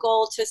have a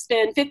goal to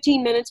spend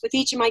 15 minutes with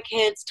each of my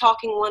kids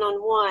talking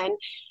one-on-one.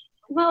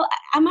 Well,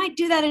 I might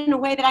do that in a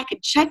way that I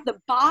could check the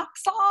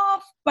box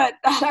off, but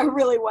I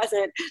really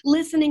wasn't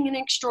listening in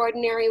an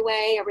extraordinary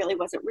way. I really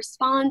wasn't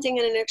responding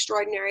in an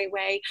extraordinary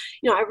way.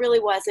 I really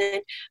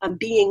wasn't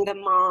being the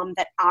mom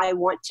that I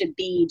want to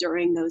be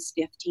during those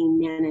 15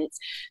 minutes.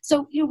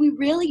 So, we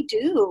really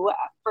do,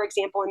 for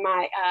example, in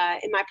my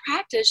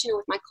practice,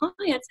 with my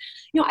clients,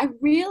 I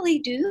really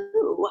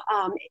do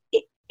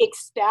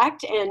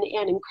expect and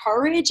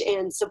encourage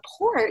and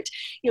support,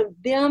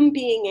 them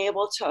being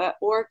able to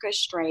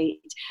orchestrate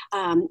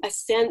a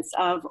sense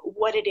of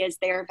what it is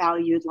their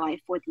valued life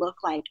would look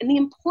like. And the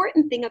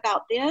important thing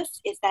about this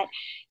is that,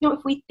 if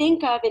we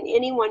think of in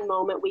any one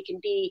moment, we can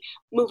be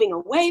moving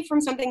away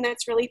from something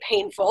that's really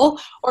painful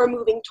or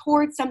moving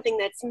towards something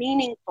that's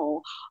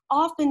meaningful.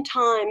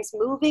 Oftentimes,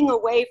 moving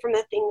away from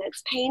the thing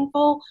that's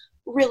painful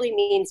really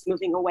means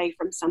moving away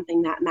from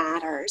something that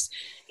matters.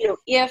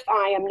 If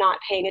I am not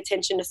paying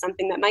attention to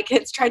something that my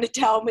kids try to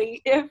tell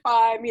me, if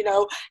I'm,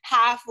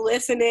 half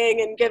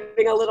listening and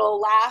giving a little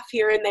laugh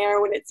here and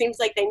there when it seems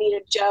like they need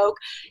a joke,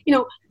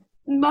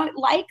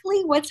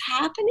 likely what's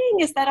happening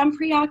is that I'm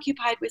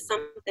preoccupied with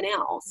something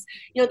else.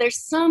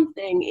 There's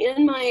something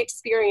in my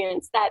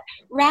experience that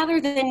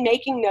rather than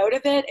making note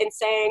of it and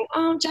saying,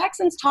 oh,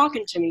 Jackson's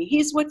talking to me,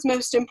 he's what's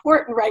most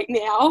important right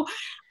now,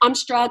 I'm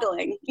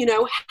struggling.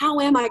 How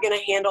am I going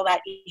to handle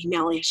that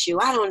email issue?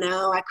 I don't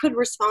know. I could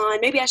respond.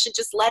 Maybe I should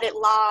just let it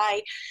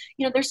lie.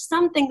 There's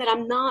something that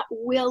I'm not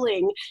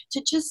willing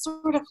to just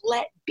sort of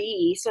let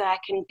be so that I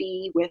can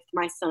be with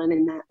my son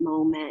in that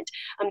moment.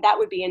 That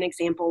would be an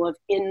example of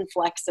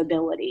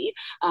inflexibility,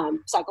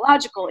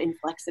 psychological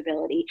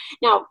inflexibility.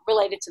 Now,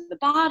 related to the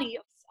body,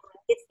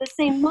 it's the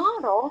same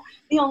model.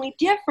 The only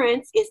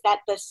difference is that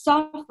the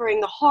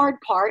suffering, the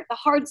hard part, the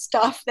hard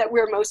stuff that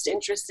we're most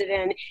interested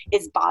in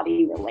is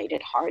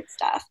body-related hard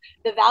stuff.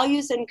 The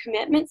values and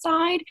commitment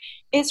side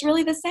is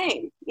really the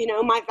same.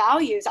 My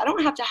values, I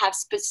don't have to have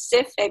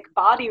specific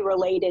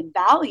body-related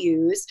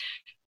values,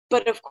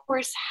 but of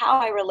course, how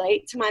I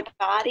relate to my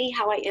body,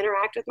 how I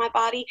interact with my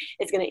body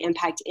is going to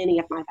impact any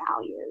of my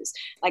values.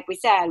 Like we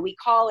said, we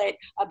call it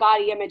a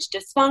body image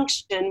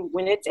dysfunction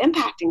when it's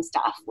impacting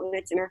stuff, when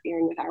it's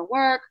interfering with our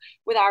work,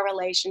 with our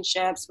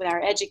relationships, with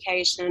our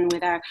education,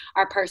 with our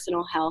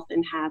personal health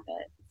and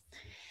habit.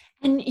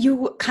 And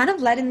you kind of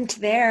led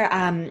into there,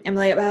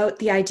 Emily, about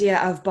the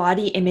idea of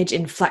body image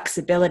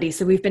inflexibility.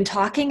 So we've been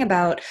talking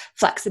about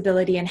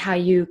flexibility and how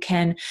you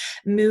can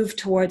move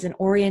towards and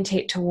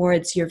orientate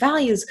towards your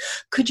values.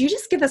 Could you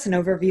just give us an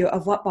overview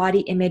of what body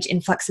image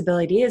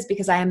inflexibility is?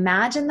 Because I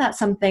imagine that's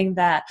something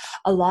that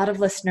a lot of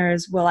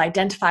listeners will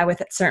identify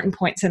with at certain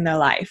points in their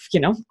life,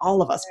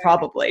 all of us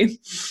probably.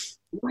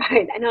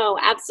 Right. I know.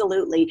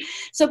 Absolutely.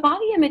 So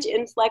body image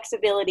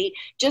inflexibility,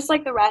 just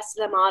like the rest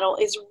of the model,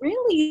 is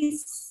really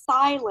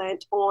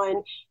silent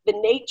on the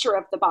nature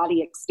of the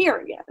body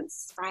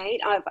experience, right?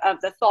 Of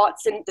the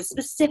thoughts and the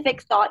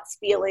specific thoughts,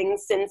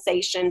 feelings,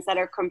 sensations that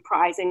are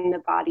comprising the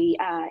body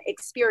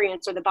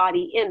experience or the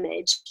body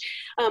image.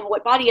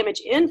 What body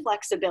image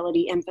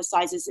inflexibility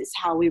emphasizes is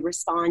how we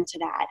respond to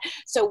that.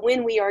 So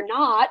when we are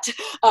not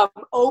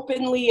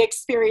openly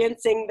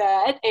experiencing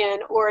that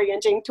and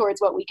orienting towards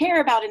what we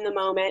care about in the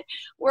moment,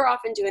 we're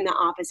often doing the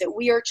opposite.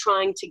 We are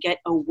trying to get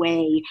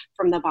away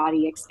from the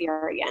body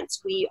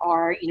experience. We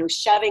are,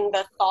 shoving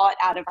the thought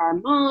out of our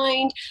mind.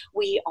 mind.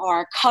 We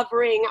are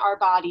covering our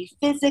body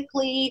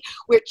physically.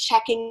 We're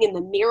checking in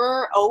the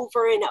mirror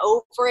over and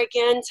over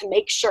again to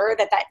make sure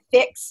that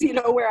fix,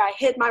 where I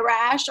hid my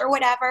rash or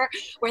whatever,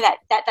 where that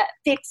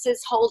fix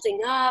is holding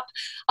up.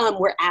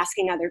 We're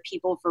asking other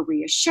people for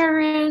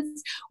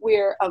reassurance.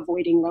 We're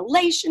avoiding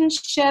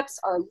relationships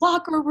or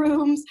locker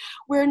rooms.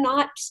 We're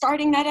not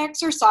starting that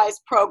exercise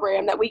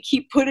program that we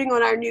keep putting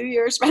on our New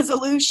Year's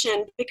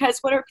resolution, because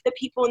what are the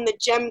people in the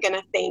gym going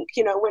to think,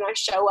 when I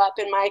show up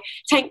in my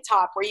tank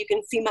top where you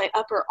can see my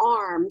upper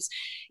arms?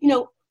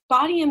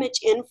 Body image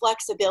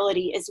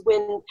inflexibility is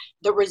when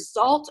the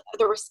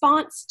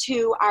response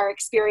to our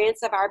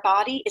experience of our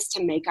body is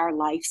to make our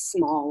life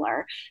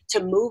smaller,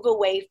 to move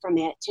away from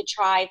it, to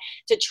try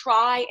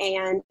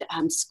and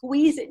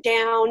squeeze it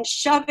down,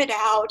 shove it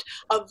out,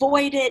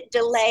 avoid it,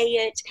 delay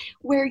it,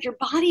 where your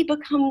body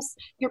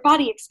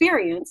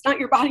experience, not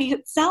your body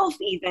itself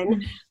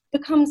even,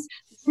 becomes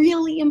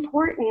really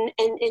important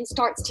and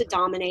starts to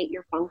dominate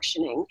your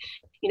functioning.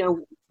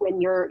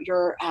 When your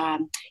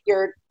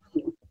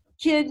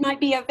kid might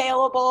be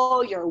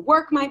available, your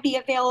work might be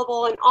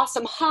available, an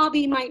awesome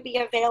hobby might be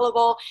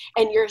available,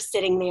 and you're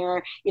sitting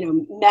there,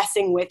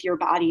 messing with your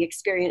body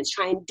experience,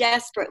 trying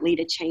desperately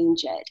to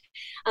change it.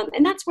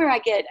 And that's where I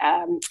get,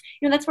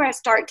 that's where I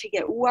start to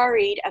get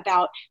worried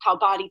about how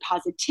body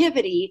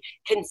positivity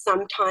can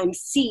sometimes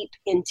seep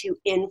into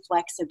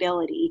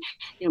inflexibility.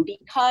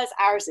 Because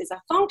ours is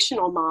a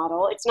functional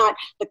model, it's not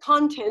the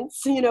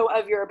contents,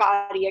 of your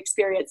body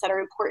experience that are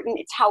important,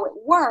 it's how it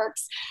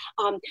works.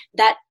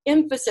 That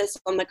emphasis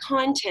on the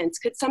contents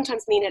could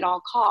sometimes mean at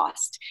all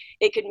cost.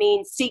 It could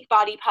mean seek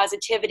body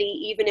positivity,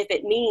 even if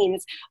it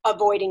means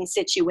avoiding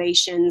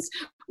situations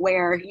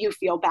where you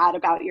feel bad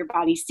about your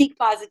body. Seek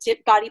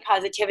body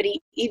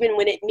positivity, even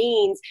when it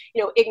means,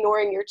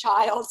 ignoring your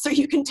child so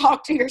you can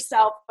talk to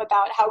yourself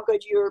about how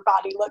good your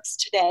body looks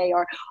today,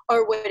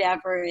 or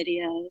whatever it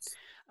is.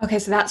 Okay,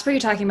 so that's where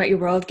you're talking about your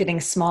world getting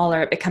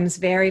smaller. It becomes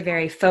very,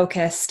 very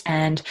focused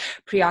and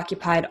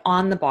preoccupied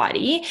on the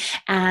body,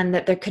 and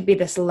that there could be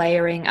this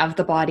layering of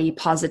the body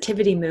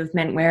positivity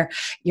movement where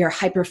you're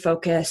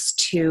hyper-focused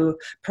to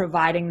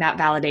providing that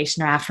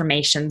validation or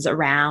affirmations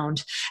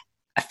around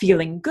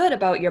feeling good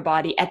about your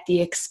body at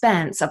the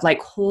expense of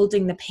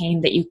holding the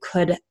pain that you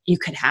could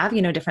have,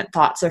 different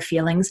thoughts or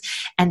feelings,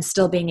 and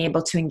still being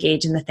able to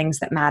engage in the things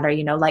that matter,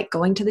 like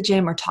going to the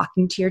gym or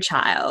talking to your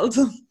child.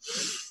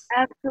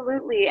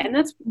 Absolutely. And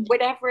that's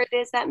whatever it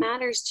is that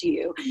matters to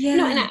you.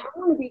 Yeah. And I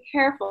want to be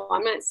careful.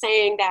 I'm not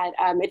saying that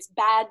it's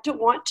bad to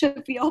want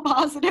to feel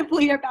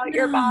positively about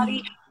your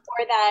body,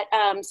 or that,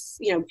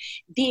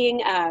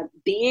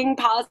 being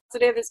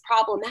positive is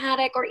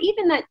problematic, or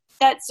even that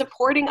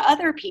supporting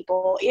other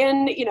people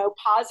in,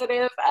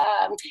 positive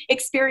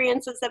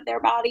experiences of their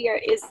body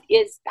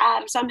is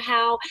bad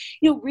somehow.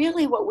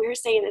 Really what we're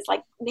saying is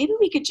maybe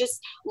we could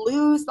just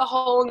lose the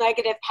whole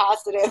negative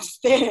positive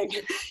thing.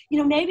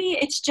 Maybe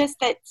it's just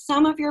that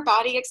some of your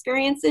body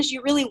experiences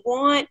you really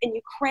want and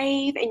you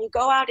crave and you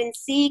go out and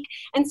seek,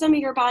 and some of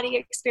your body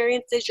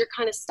experiences you're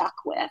kind of stuck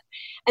with.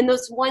 And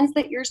those ones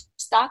that you're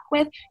stuck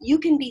with, you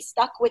can be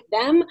stuck with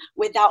them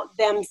without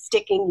them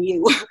sticking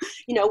you,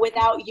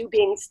 without you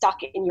being stuck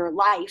in your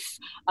life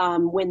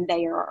when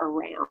they are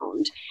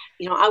around.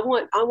 I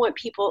want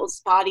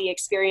people's body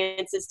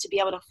experiences to be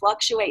able to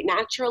fluctuate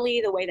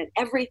naturally the way that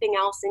everything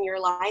else in your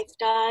life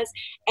does,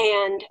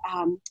 and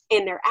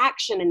their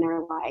action in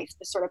their life,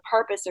 the sort of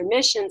purpose or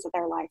missions of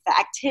their life, the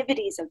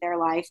activities of their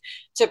life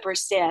to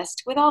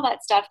persist, with all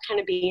that stuff kind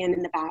of being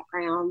in the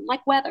background,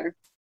 like weather.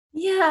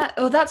 Yeah.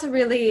 Well, that's a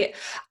really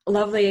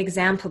lovely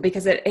example,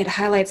 because it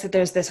highlights that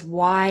there's this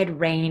wide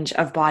range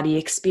of body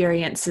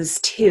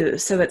experiences too.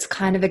 So it's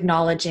kind of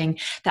acknowledging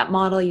that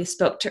model you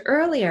spoke to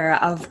earlier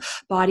of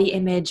body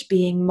image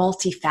being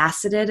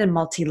multifaceted and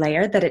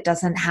multi-layered, that it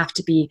doesn't have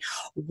to be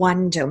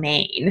one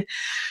domain.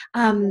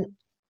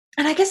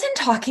 And I guess in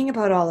talking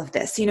about all of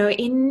this,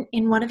 in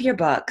one of your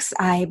books,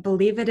 I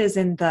believe it is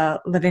in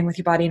the Living with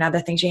Your Body and Other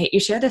Things You Hate, you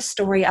share this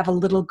story of a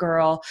little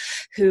girl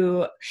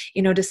who,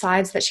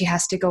 decides that she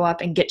has to go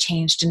up and get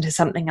changed into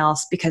something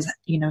else because,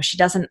 she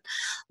doesn't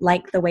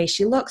like the way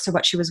she looks, or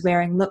what she was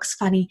wearing looks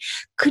funny.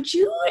 Could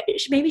you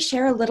maybe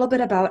share a little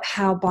bit about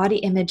how body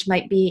image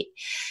might be,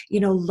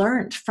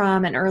 learned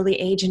from an early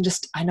age? And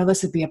just, I know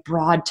this would be a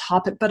broad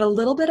topic, but a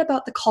little bit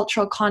about the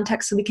cultural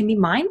context so we can be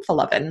mindful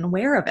of it and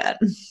aware of it.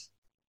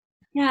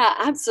 Yeah,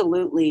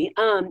 absolutely.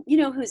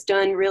 Who's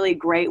done really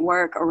great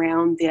work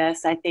around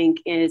this, I think,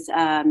 is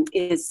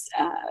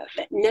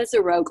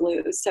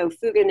Neseroglu. So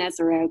Fuga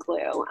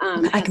Neseroglu.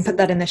 I can put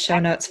that in the show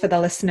notes for the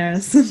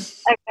listeners.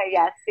 Okay,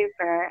 yeah,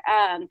 super.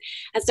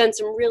 Has done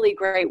some really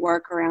great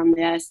work around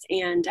this.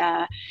 And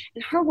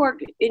in her work,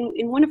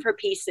 in one of her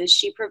pieces,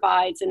 she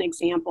provides an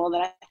example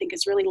that I think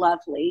is really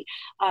lovely.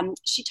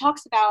 She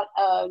talks about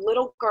a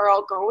little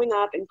girl going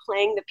up and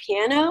playing the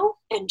piano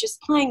and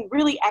just playing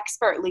really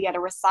expertly at a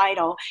recital.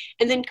 model,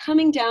 and then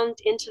coming down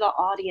into the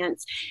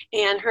audience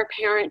and her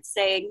parents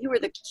saying, "You were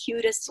the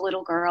cutest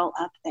little girl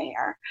up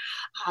there."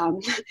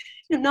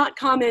 Not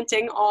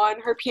commenting on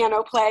her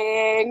piano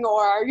playing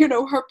or,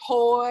 her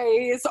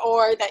poise,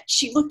 or that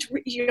she looked,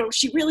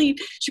 she really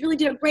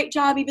did a great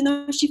job, even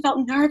though she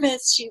felt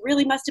nervous. She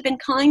really must have been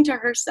kind to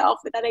herself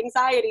with that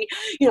anxiety.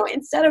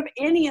 Instead of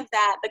any of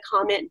that, the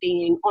comment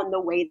being on the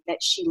way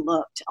that she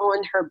looked,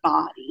 on her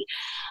body.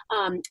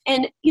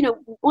 And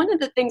one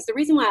of the things, the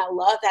reason why I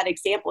love that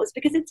example is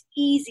because it's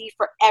easy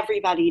for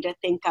everybody to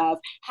think of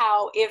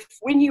how if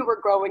when you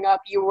were growing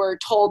up, you were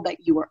told that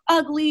you were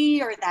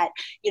ugly or that,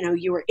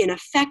 you were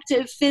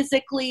ineffective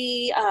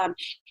physically,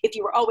 if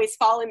you were always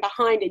falling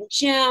behind in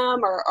gym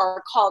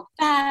or called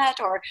fat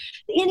or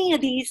any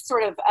of these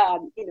sort of,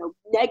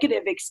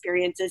 negative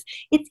experiences,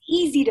 it's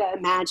easy to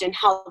imagine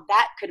how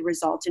that could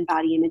result in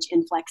body image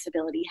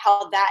inflexibility,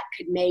 how that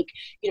could make,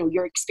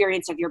 your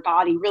experience of your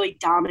body really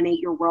dominate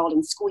your world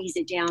and squeeze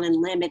it down and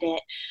limit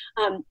it.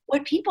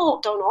 What people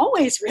don't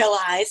always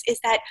realize is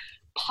that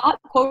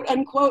quote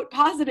unquote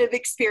positive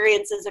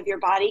experiences of your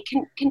body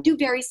can do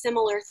very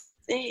similar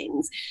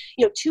things,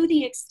 to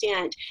the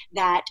extent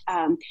that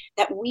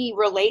that we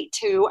relate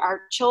to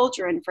our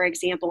children, for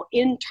example,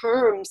 in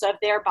terms of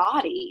their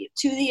body,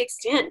 in the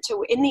extent to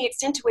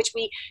which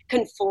we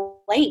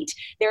conflate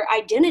their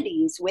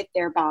identities with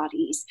their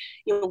bodies.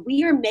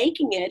 We are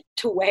making it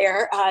to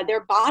where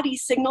their body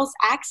signals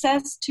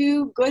access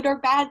to good or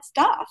bad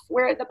stuff,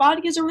 where the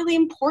body is a really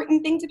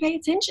important thing to pay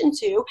attention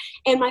to,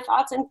 and my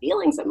thoughts and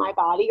feelings of my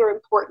body are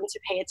important to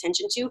pay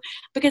attention to,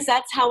 because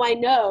that's how I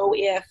know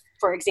if,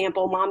 for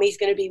example, mommy's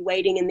going to be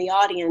waiting in the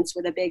audience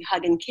with a big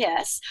hug and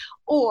kiss.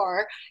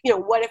 Or,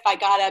 what if I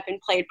got up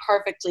and played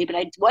perfectly, but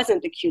I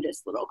wasn't the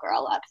cutest little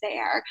girl up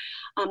there?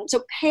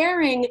 So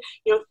pairing,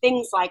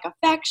 things like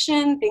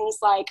affection, things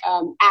like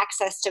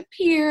access to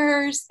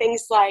peers,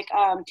 things like,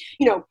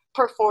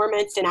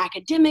 performance in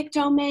academic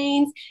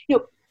domains,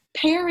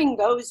 paring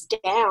those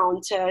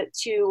down to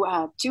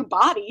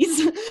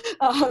bodies,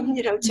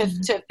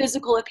 to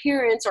physical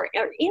appearance or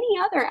any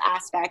other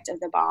aspect of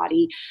the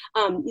body,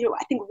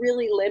 I think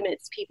really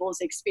limits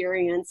people's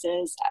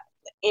experiences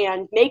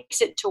and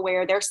makes it to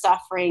where their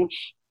suffering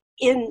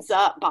ends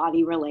up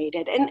body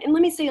related. And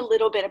let me say a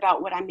little bit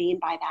about what I mean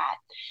by that.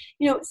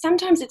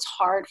 Sometimes it's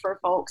hard for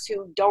folks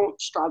who don't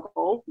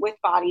struggle with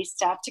body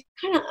stuff to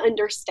kind of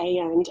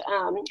understand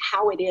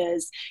how it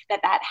is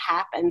that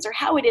happens, or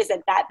how it is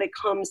that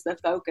becomes the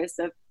focus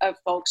of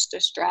folks'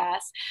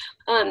 distress.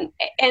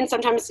 And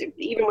sometimes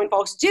even when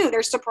folks do,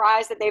 they're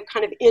surprised that they've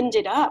kind of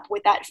ended up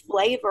with that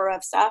flavor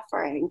of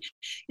suffering.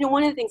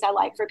 One of the things I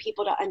like for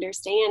people to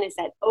understand is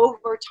that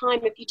over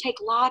time, if you take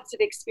lots of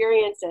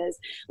experiences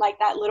like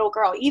that little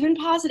girl, even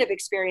positive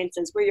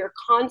experiences where you're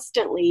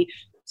constantly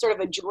sort of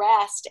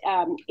addressed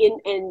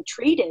and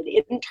treated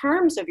in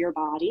terms of your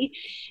body,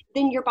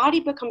 then your body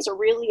becomes a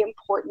really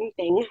important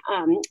thing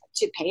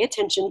to pay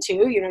attention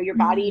to. Your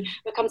body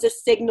becomes a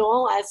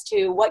signal as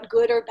to what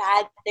good or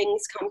bad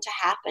things come to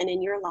happen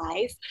in your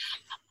life,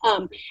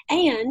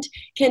 and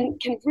can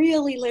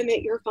really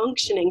limit your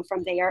functioning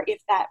from there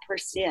if that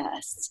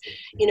persists.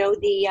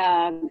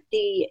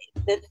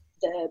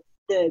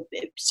 The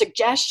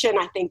suggestion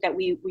I think that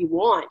we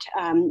want,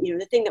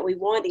 the thing that we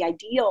want, the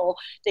ideal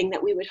thing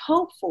that we would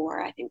hope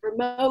for, I think for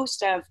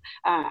most of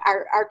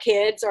our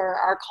kids or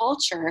our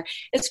culture,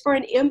 is for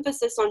an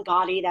emphasis on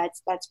body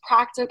that's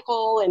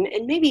practical and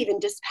maybe even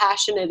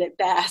dispassionate at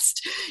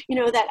best.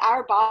 That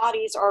our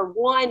bodies are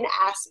one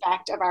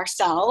aspect of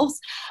ourselves.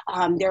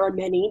 There are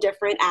many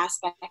different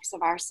aspects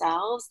of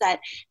ourselves that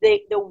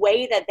the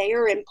way that they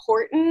are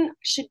important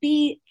should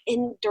be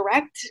in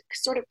direct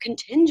sort of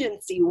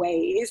contingency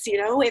ways.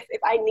 If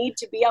I need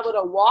to be able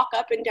to walk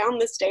up and down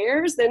the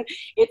stairs, then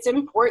it's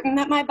important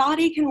that my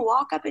body can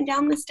walk up and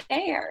down the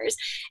stairs.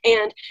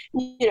 And,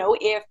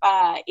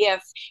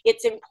 if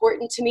it's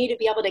important to me to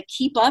be able to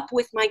keep up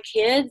with my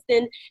kids,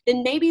 then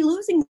maybe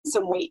losing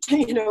some weight,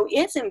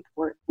 is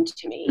important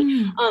to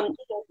me.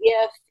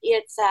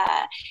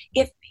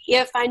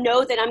 If I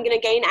know that I'm going to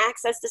gain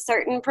access to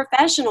certain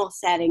professional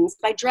settings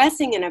by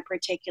dressing in a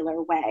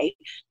particular way,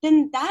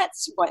 then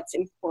that's what's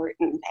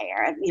important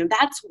there.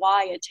 That's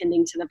why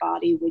attending to the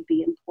body would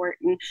be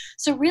important.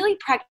 So really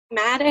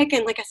pragmatic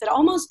and, like I said,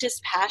 almost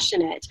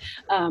dispassionate,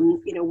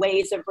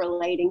 ways of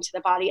relating to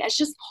the body as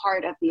just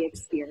part of the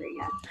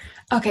experience.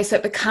 Okay, so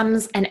it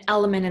becomes an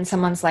element in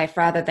someone's life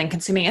rather than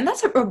consuming. And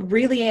that's a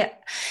really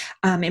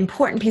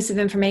important piece of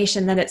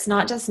information, that it's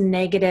not just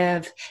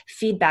negative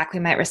feedback we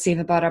might receive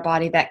about our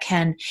body that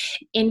can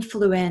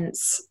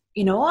influence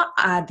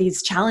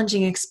these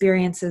challenging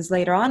experiences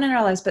later on in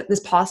our lives, but this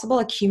possible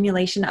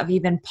accumulation of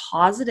even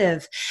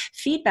positive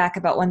feedback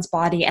about one's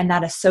body and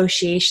that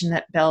association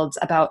that builds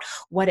about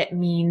what it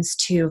means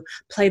to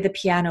play the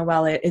piano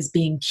while it is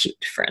being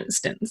cute, for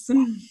instance.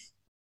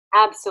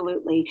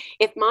 Absolutely.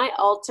 If my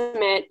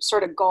ultimate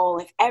sort of goal,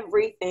 if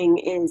everything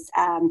is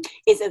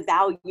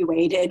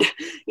evaluated,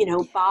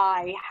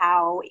 by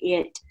how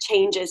it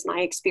changes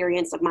my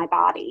experience of my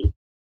body,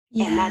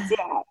 and that's it.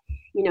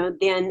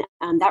 then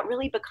that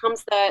really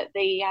becomes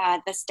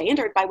the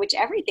standard by which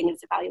everything is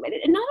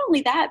evaluated. And not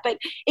only that, but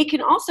it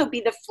can also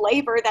be the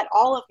flavor that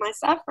all of my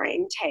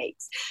suffering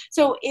takes.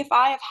 So if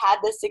I have had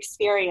this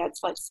experience,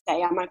 let's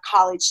say I'm a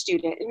college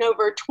student, and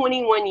over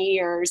 21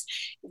 years,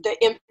 the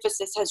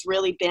emphasis has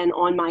really been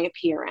on my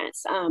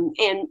appearance. And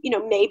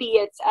maybe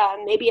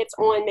it's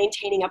on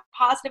maintaining a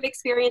positive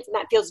experience, and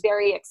that feels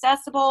very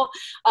accessible.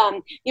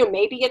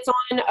 Maybe it's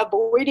on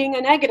avoiding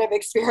a negative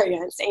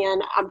experience,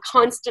 and I'm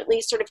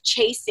constantly sort of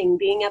chasing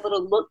being able to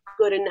look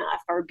good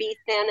enough or be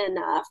thin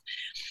enough.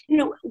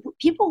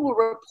 People will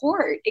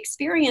report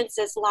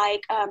experiences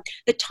like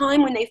the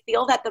time when they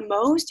feel that the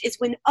most is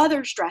when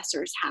other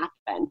stressors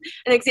happen.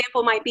 An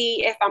example might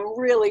be if I'm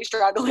really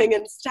struggling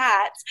in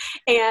stats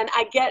and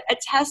I get a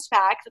test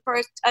back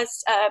for a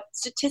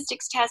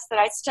statistics test that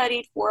I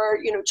studied for,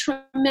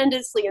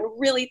 tremendously and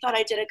really thought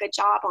I did a good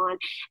job on,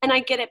 and I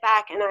get it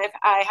back and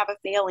I have a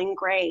failing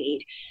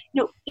grade.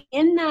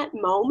 In that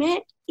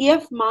moment,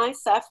 if my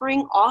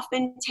suffering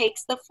often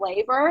takes the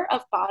flavor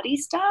of body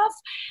stuff,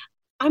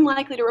 I'm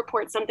likely to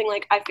report something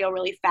like, I feel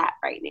really fat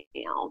right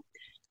now.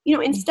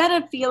 Instead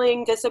of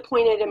feeling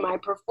disappointed in my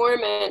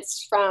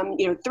performance from,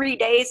 3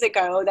 days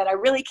ago that I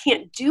really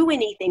can't do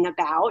anything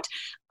about,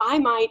 I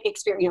might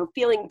experience,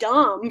 feeling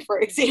dumb, for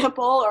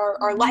example,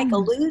 or like a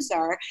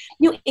loser.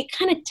 It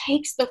kind of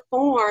takes the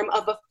form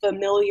of a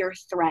familiar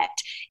threat.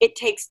 It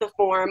takes the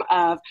form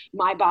of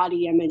my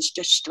body image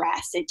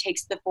distress. It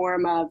takes the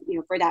form of,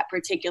 for that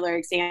particular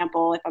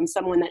example, if I'm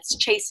someone that's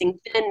chasing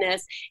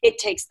thinness, it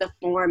takes the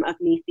form of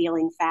me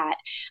feeling fat.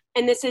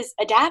 And this is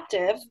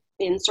adaptive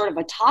in sort of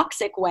a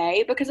toxic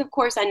way, because of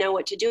course I know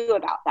what to do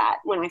about that.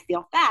 When I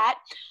feel fat,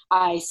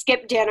 I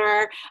skip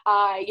dinner,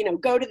 I,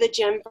 go to the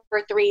gym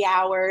for 3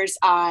 hours,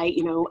 I,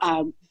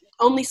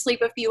 only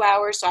sleep a few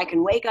hours so I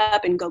can wake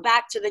up and go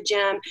back to the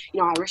gym.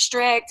 I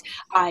restrict,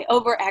 I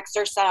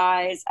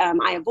over-exercise,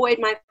 I avoid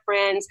my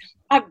friends.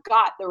 I've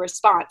got the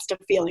response to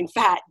feeling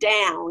fat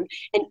down.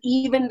 And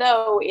even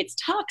though it's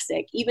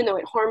toxic, even though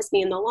it harms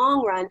me in the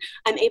long run,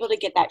 I'm able to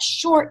get that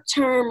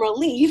short-term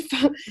relief,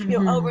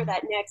 over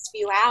that next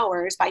few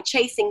hours by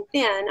chasing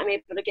thin. I'm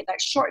able to get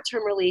that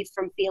short-term relief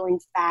from feeling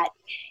fat,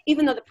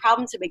 even though the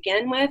problem to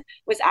begin with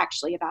was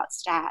actually about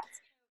stats.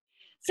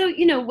 So,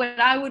 what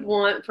I would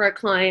want for a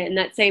client in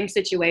that same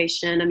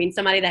situation,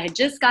 somebody that had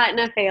just gotten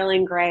a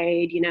failing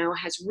grade,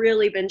 has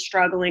really been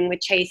struggling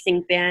with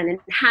chasing thin and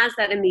has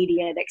that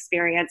immediate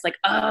experience like,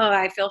 oh,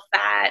 I feel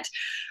fat,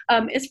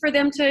 is for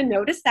them to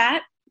notice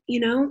that,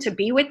 to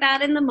be with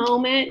that in the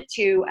moment,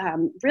 to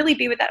really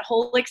be with that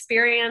whole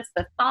experience,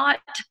 the thought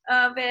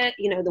of it,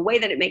 the way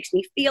that it makes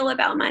me feel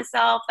about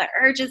myself, the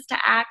urges to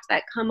act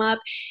that come up.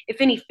 If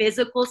any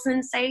physical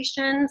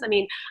sensations,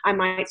 I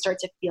might start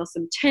to feel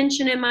some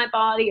tension in my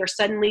body or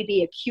suddenly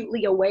be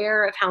acutely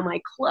aware of how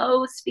my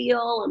clothes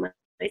feel and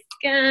my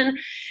skin.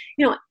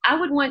 I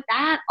would want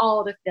that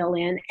all to fill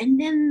in, and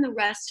then the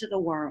rest of the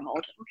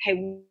world.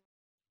 Okay,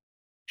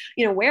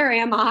 where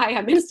am I?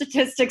 I'm in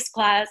statistics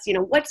class.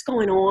 What's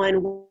going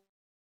on?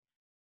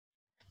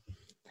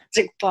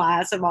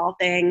 Class of all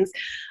things,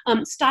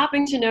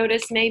 stopping to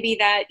notice maybe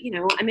that,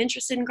 I'm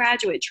interested in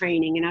graduate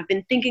training and I've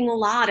been thinking a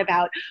lot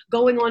about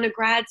going on to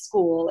grad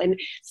school, and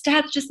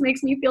stats just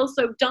makes me feel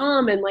so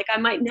dumb and like I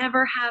might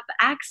never have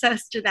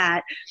access to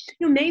that.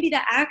 Maybe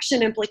the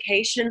action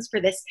implications for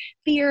this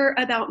fear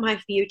about my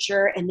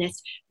future and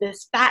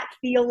this fat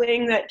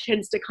feeling that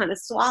tends to kind of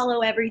swallow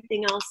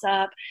everything else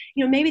up.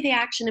 Maybe the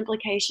action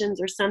implications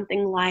are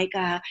something like,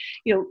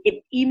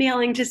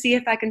 emailing to see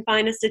if I can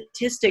find a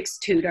statistics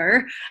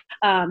tutor,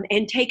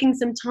 and taking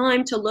some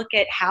time to look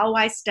at how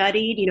I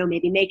studied,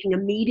 maybe making a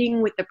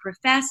meeting with the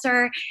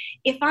professor.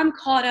 If I'm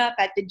caught up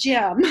at the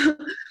gym,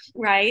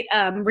 right,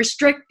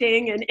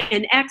 restricting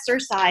and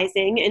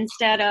exercising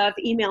instead of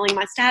emailing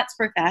my stats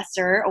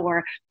professor,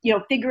 or,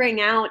 figuring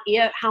out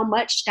how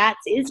much stats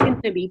is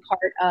going to be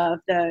part of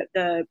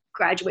the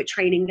graduate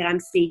training that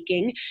I'm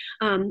seeking,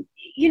 then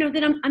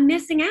I'm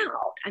missing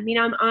out.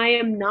 I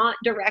am not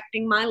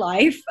directing my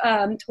life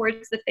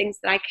towards the things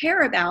that I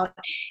care about.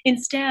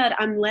 Instead,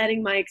 I'm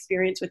letting my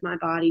experience with my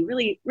body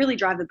really, really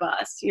drive the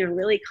bus,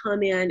 really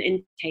come in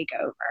and take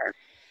over.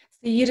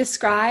 So you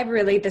describe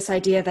really this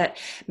idea that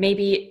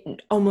maybe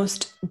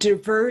almost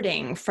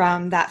diverting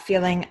from that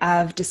feeling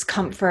of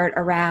discomfort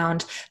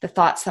around the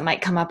thoughts that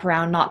might come up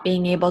around not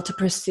being able to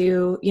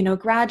pursue,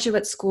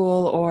 graduate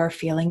school, or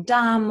feeling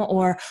dumb,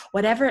 or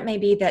whatever it may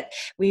be, that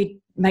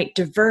we might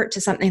divert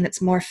to something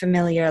that's more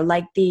familiar,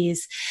 like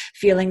these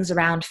feelings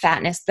around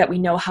fatness that we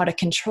know how to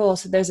control.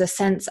 So there's a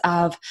sense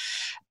of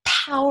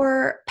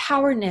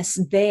powerness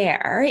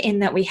there, in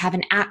that we have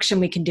an action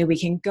we can do. We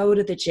can go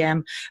to the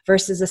gym,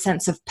 versus a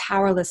sense of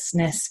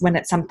powerlessness when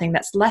it's something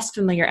that's less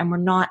familiar and we're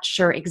not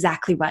sure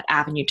exactly what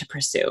avenue to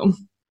pursue.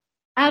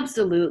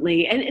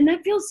 Absolutely. And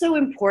that feels so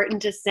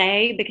important to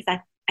say, because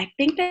I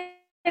think that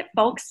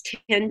folks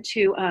tend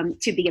to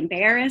be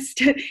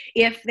embarrassed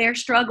if their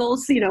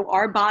struggles,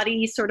 are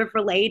body sort of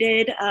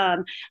related.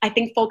 I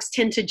think folks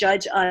tend to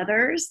judge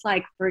others.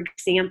 Like, for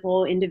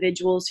example,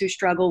 individuals who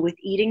struggle with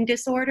eating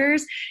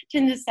disorders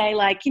tend to say,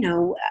 like,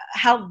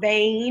 how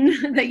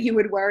vain that you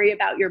would worry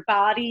about your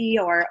body,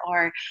 or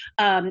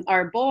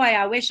boy,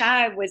 I wish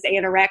I was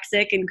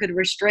anorexic and could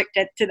restrict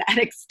it to that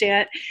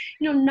extent.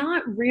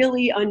 Not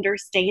really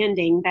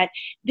understanding that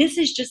this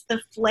is just the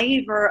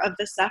flavor of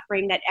the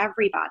suffering that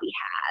everybody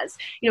has.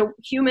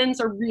 Humans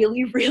are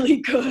really, really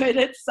good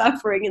at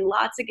suffering in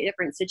lots of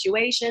different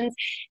situations,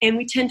 and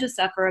we tend to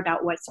suffer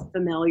about what's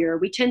familiar.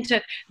 We tend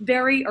to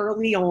pretty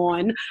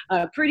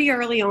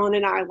early on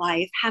in our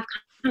life, have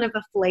kind of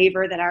a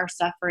flavor that our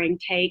suffering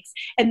takes,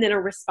 and then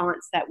a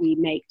response that we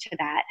make to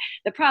that.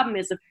 The problem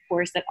is, of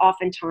course, that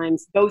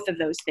oftentimes both of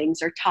those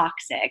things are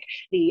toxic.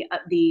 The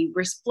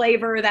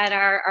flavor that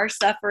our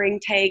suffering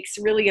takes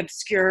really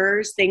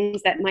obscures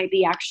things that might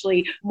be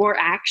actually more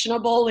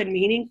actionable and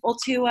meaningful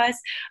to us.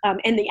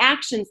 And the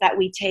actions that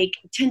we take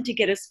tend to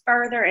get us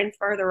further and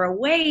further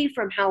away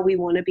from how we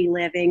want to be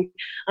living,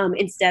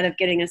 instead of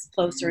getting us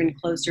closer and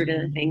closer to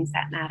the things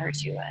that matter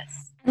to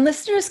us. And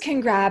listeners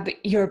can grab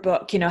your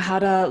book, How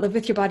to Live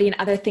with Your Body and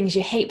Other Things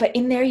You Hate. But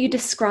in there you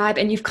describe,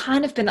 and you've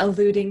kind of been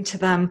alluding to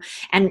them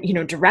and,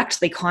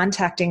 directly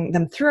contacting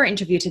them through our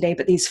interview today,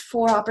 but these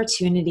 4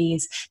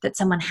 opportunities that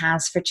someone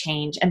has for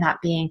change, and that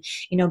being,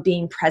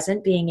 being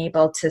present, being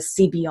able to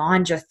see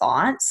beyond your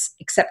thoughts,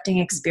 accepting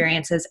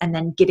experiences, and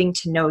then getting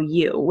to know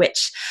you,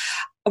 which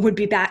would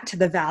be back to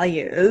the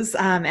values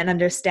and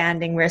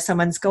understanding where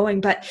someone's going.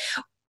 But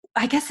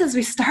I guess as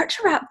we start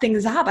to wrap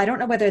things up, I don't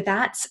know whether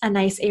that's a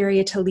nice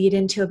area to lead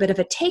into a bit of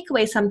a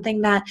takeaway,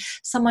 something that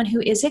someone who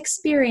is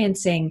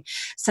experiencing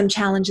some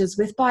challenges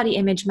with body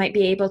image might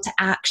be able to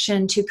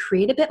action to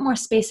create a bit more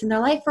space in their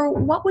life, or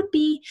what would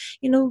be,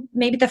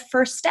 maybe the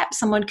first step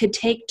someone could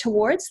take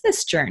towards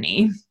this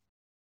journey.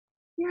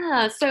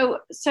 Yeah, so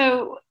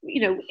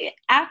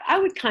I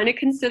would kind of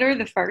consider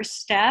the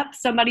first step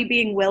somebody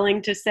being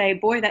willing to say,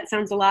 boy, that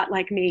sounds a lot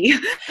like me.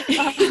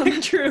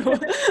 True.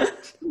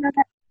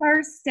 That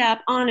first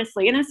step,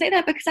 honestly, and I say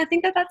that because I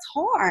think that that's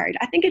hard.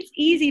 I think it's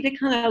easy to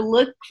kind of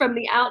look from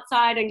the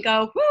outside and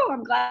go, whoo,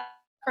 I'm glad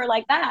for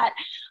like that.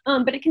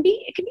 But it can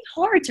be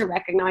hard to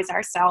recognize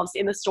ourselves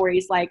in the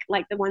stories like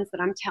the ones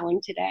that I'm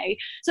telling today.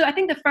 So I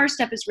think the first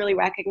step is really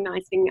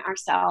recognizing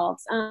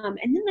ourselves. And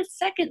then the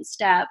second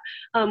step,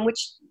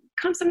 which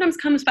sometimes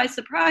comes by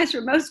surprise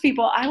for most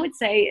people, I would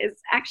say, is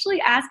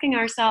actually asking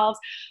ourselves,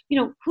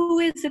 who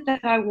is it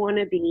that I want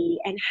to be,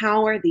 and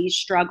how are these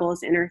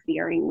struggles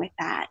interfering with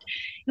that?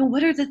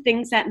 What are the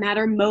things that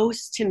matter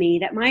most to me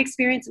that my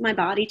experience in my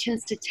body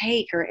tends to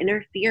take or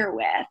interfere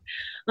with?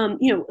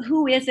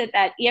 Who is it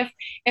that if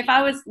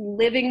I was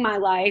living my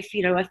life,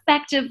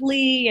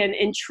 effectively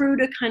and true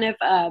to kind of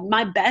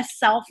my best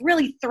self,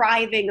 really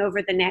thriving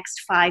over the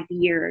next 5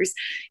 years,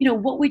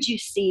 what would you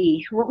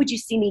see? What would you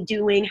see me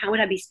doing? How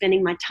would I be spending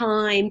my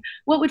time?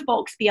 What would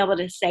folks be able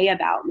to say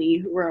about me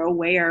who are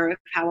aware of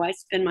how I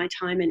spend my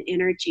time and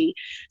energy?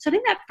 So I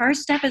think that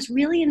first step is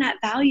really in that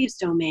values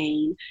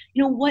domain.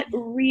 What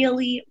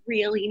really,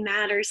 really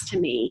matters to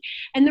me.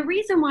 And the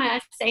reason why I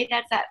say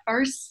that's that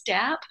first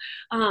step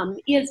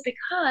is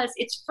because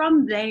it's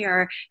from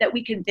there that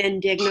we can then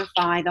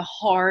dignify the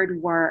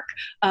hard work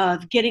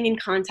of getting in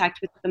contact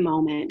with the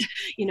moment,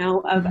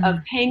 of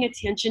paying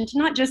attention to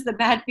not just the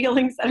bad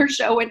feelings that are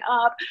showing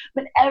up,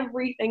 but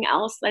everything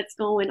else that's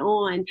going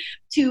on,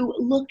 to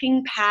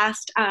looking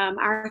past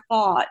our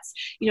thoughts,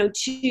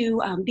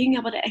 to being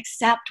able to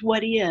accept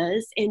what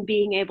is, and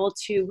being able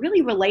to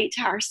really relate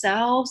to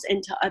ourselves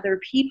and to other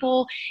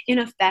people in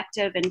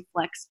effective and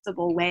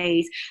flexible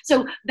ways.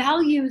 So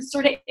values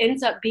sort of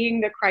ends up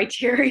being the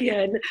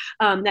criterion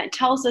that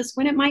tells us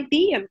when it might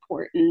be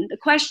important. The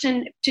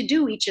question to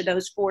do each of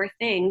those 4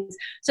 things.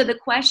 So the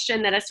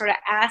question that I sort of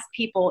ask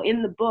people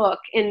in the book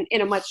in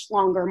a much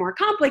longer, more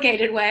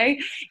complicated way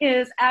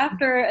is,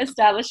 after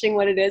establishing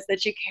what it is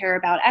that you care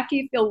about, after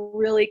you feel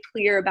really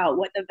clear about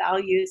what the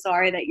values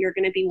are that you're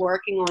going to be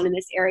working on in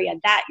this area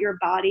that your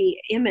body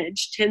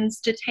image tends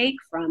to take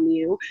from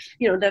you,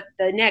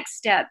 the next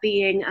step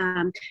being,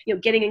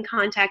 getting in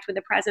contact with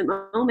the present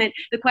moment.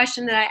 The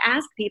question that I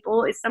ask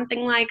people is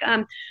something like,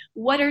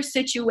 what are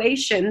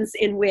situations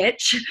in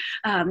which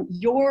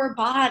your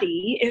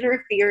body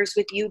interferes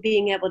with you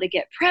being able to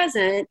get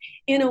present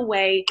in a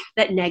way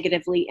that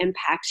negatively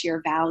impacts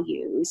your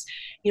values?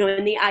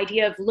 And the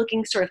idea of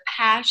looking sort of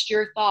past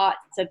your thoughts,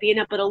 of being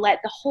able to let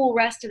the whole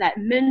rest of that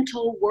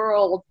mental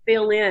world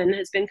fill in,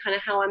 has been kind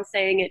of how I'm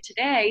saying it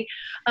today.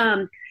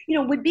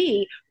 would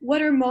be,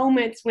 what are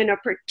moments when a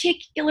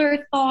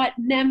particular thought,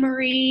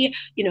 memory,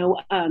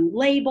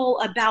 label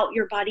about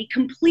your body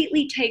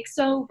completely takes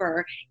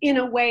over in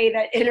a way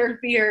that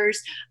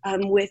interferes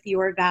with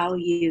your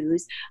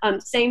values.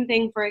 Same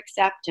thing for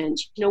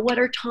acceptance. What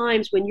are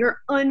times when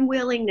your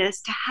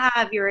unwillingness to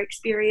have your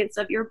experience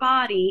of your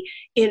body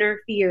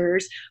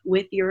interferes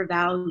with your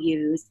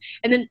values?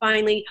 And then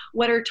finally,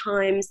 what are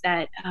times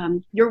that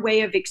your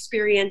way of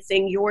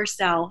experiencing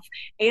yourself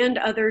and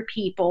other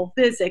people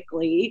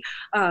physically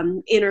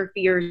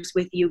interferes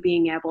with you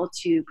being able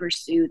to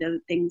pursue the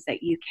things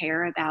that you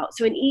care about?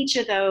 So in each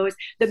of those,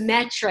 the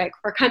metric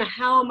for kind of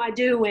how am I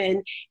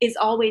doing is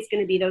always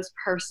going to be those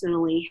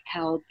personally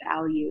held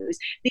values.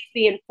 These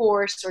being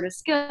 4 sort of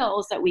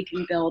skills that we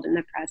can build in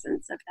the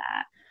presence of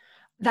that.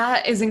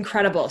 That is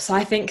incredible. So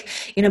I think,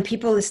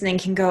 people listening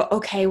can go,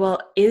 okay, well,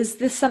 is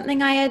this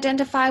something I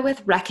identify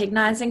with?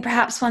 Recognizing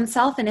perhaps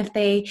oneself. And if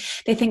they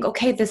think,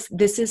 okay, this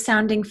is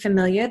sounding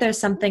familiar, there's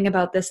something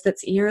about this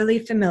that's eerily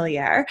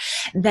familiar,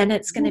 then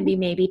it's going to be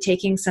maybe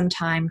taking some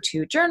time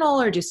to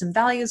journal or do some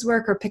values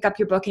work or pick up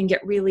your book and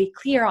get really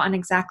clear on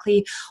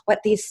exactly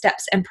what these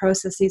steps and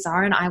processes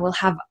are. And I will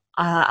have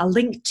a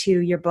link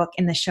to your book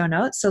in the show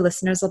notes, so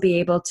listeners will be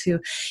able to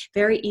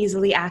very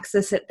easily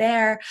access it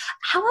there.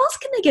 How else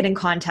can they get in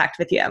contact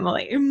with you,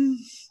 Emily?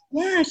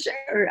 Yeah,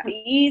 sure.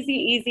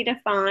 Easy to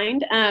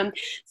find.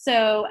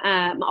 So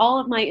all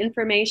of my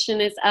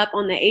information is up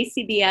on the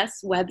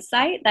ACBS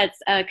website. That's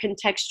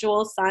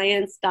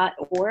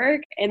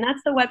contextualscience.org. And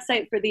that's the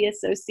website for the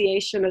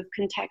Association of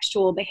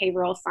Contextual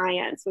Behavioral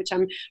Science, which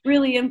I'm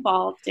really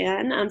involved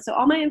in. So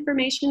all my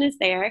information is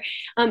there.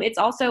 It's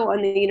also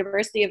on the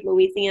University of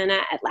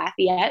Louisiana at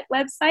Lafayette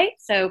website.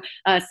 So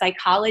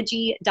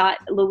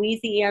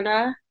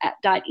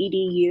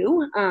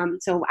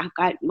psychology.louisiana.edu. So I've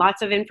got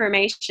lots of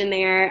information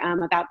there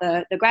about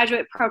the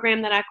graduate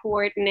program that I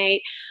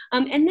coordinate.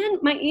 And then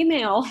my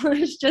email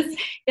is just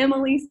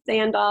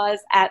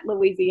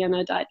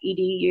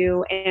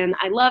emilysandoz@louisiana.edu. And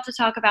I love to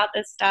talk about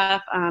this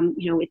stuff.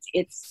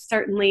 It's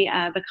certainly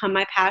become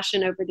my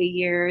passion over the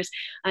years,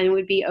 and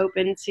would be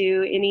open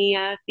to any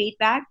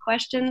feedback,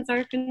 questions,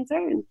 or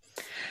concerns.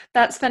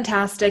 That's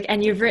fantastic.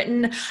 And you've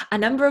written a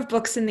number of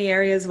books in the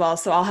area as well.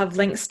 So I'll have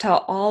links to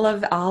all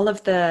of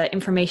the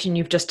information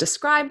you've just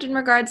described in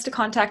regards to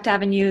contact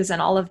avenues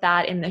and all of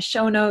that in the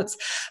show notes.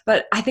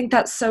 But I think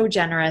that's so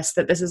generous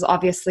that this is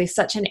obviously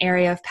such an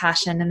area of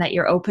passion and that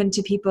you're open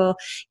to people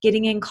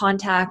getting in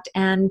contact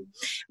and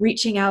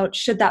reaching out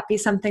should that be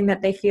something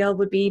that they feel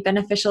would be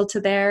beneficial to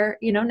their,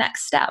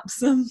 next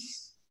steps.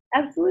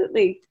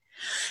 Absolutely.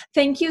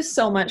 Thank you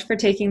so much for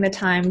taking the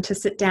time to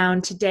sit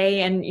down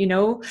today and,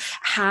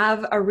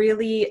 have a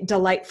really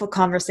delightful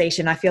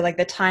conversation. I feel like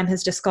the time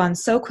has just gone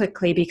so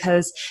quickly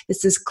because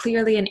this is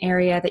clearly an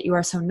area that you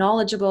are so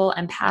knowledgeable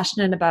and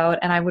passionate about.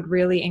 And I would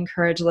really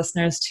encourage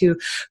listeners to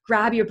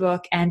grab your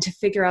book and to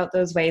figure out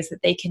those ways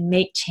that they can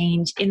make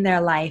change in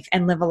their life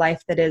and live a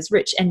life that is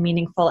rich and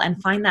meaningful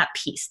and find that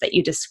peace that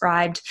you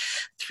described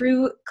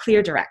through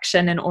clear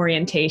direction and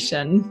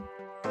orientation.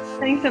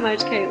 Thanks so much,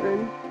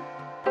 Caitlin.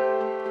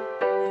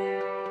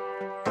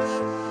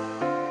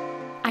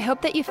 I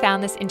hope that you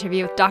found this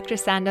interview with Dr.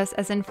 Sandoz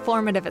as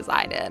informative as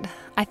I did.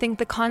 I think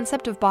the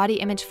concept of body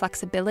image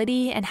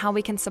flexibility and how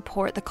we can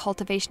support the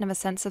cultivation of a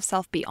sense of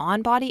self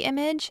beyond body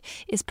image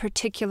is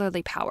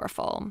particularly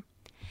powerful.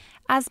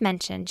 As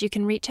mentioned, you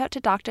can reach out to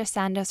Dr.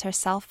 Sandoz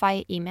herself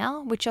via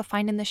email, which you'll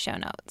find in the show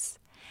notes.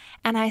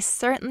 And I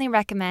certainly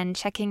recommend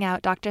checking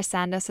out Dr.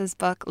 Sandoz's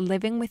book,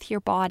 Living with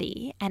Your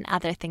Body and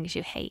Other Things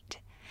You Hate: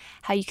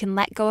 How You Can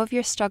Let Go of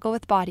Your Struggle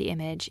with Body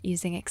Image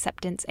Using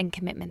Acceptance and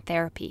Commitment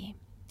Therapy.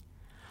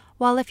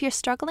 While if you're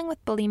struggling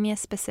with bulimia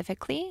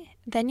specifically,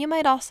 then you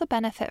might also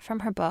benefit from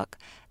her book,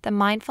 The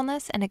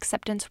Mindfulness and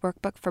Acceptance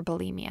Workbook for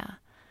Bulimia.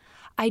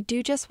 I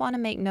do just want to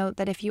make note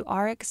that if you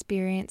are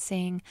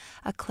experiencing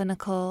a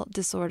clinical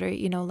disorder,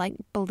 like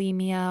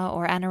bulimia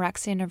or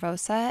anorexia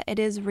nervosa, it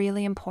is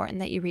really important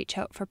that you reach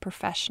out for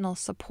professional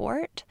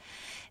support.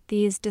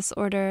 These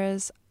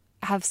disorders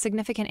have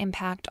significant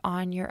impact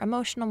on your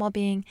emotional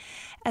well-being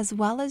as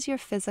well as your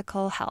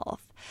physical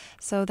health.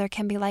 So there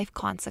can be life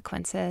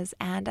consequences,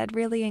 and I'd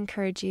really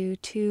encourage you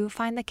to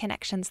find the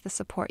connections, the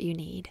support you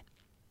need.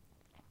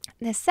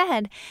 This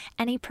said,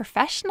 any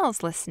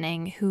professionals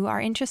listening who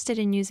are interested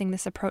in using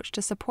this approach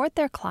to support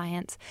their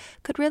clients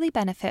could really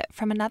benefit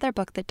from another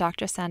book that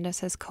Dr.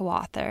 Sandoz has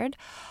co-authored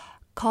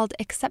called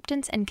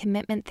Acceptance and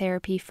Commitment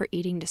Therapy for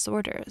Eating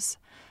Disorders,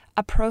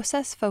 a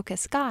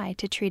process-focused guide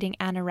to treating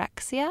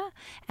anorexia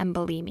and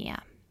bulimia.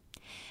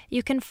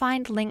 You can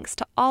find links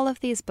to all of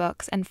these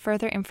books and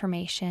further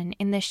information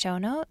in the show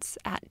notes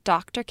at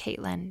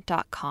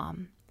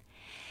drcaitlin.com.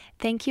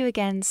 Thank you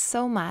again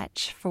so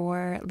much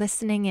for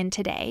listening in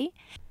today,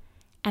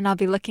 and I'll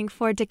be looking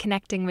forward to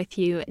connecting with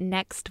you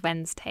next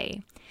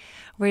Wednesday,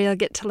 where you'll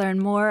get to learn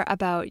more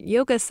about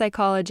yoga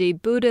psychology,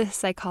 Buddhist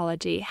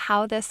psychology,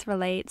 how this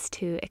relates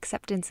to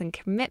acceptance and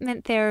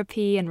commitment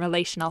therapy and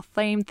relational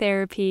flame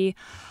therapy,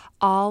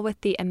 all with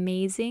the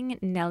amazing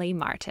Nellie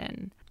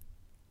Martin.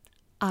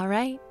 All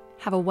right,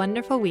 Have a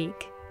wonderful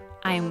week.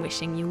 I am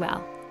wishing you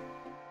well.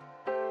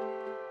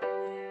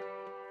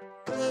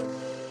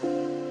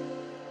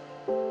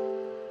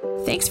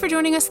 Thanks for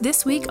joining us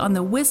this week on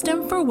the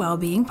Wisdom for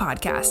Wellbeing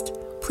podcast.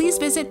 Please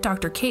visit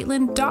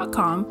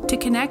drcaitlin.com to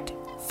connect,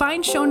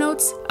 find show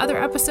notes,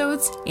 other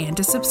episodes, and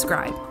to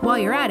subscribe. While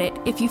you're at it,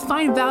 if you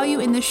find value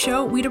in the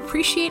show, we'd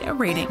appreciate a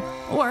rating,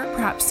 or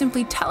perhaps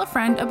simply tell a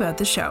friend about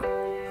the show.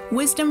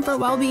 Wisdom for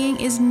Wellbeing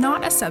is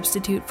not a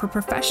substitute for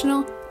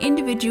professional,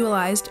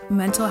 individualized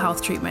mental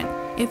health treatment.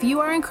 If you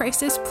are in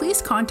crisis,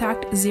 please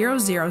contact 000,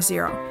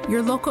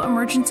 your local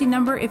emergency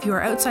number if you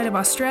are outside of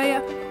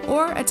Australia,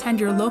 or attend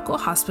your local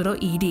hospital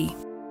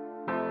ED.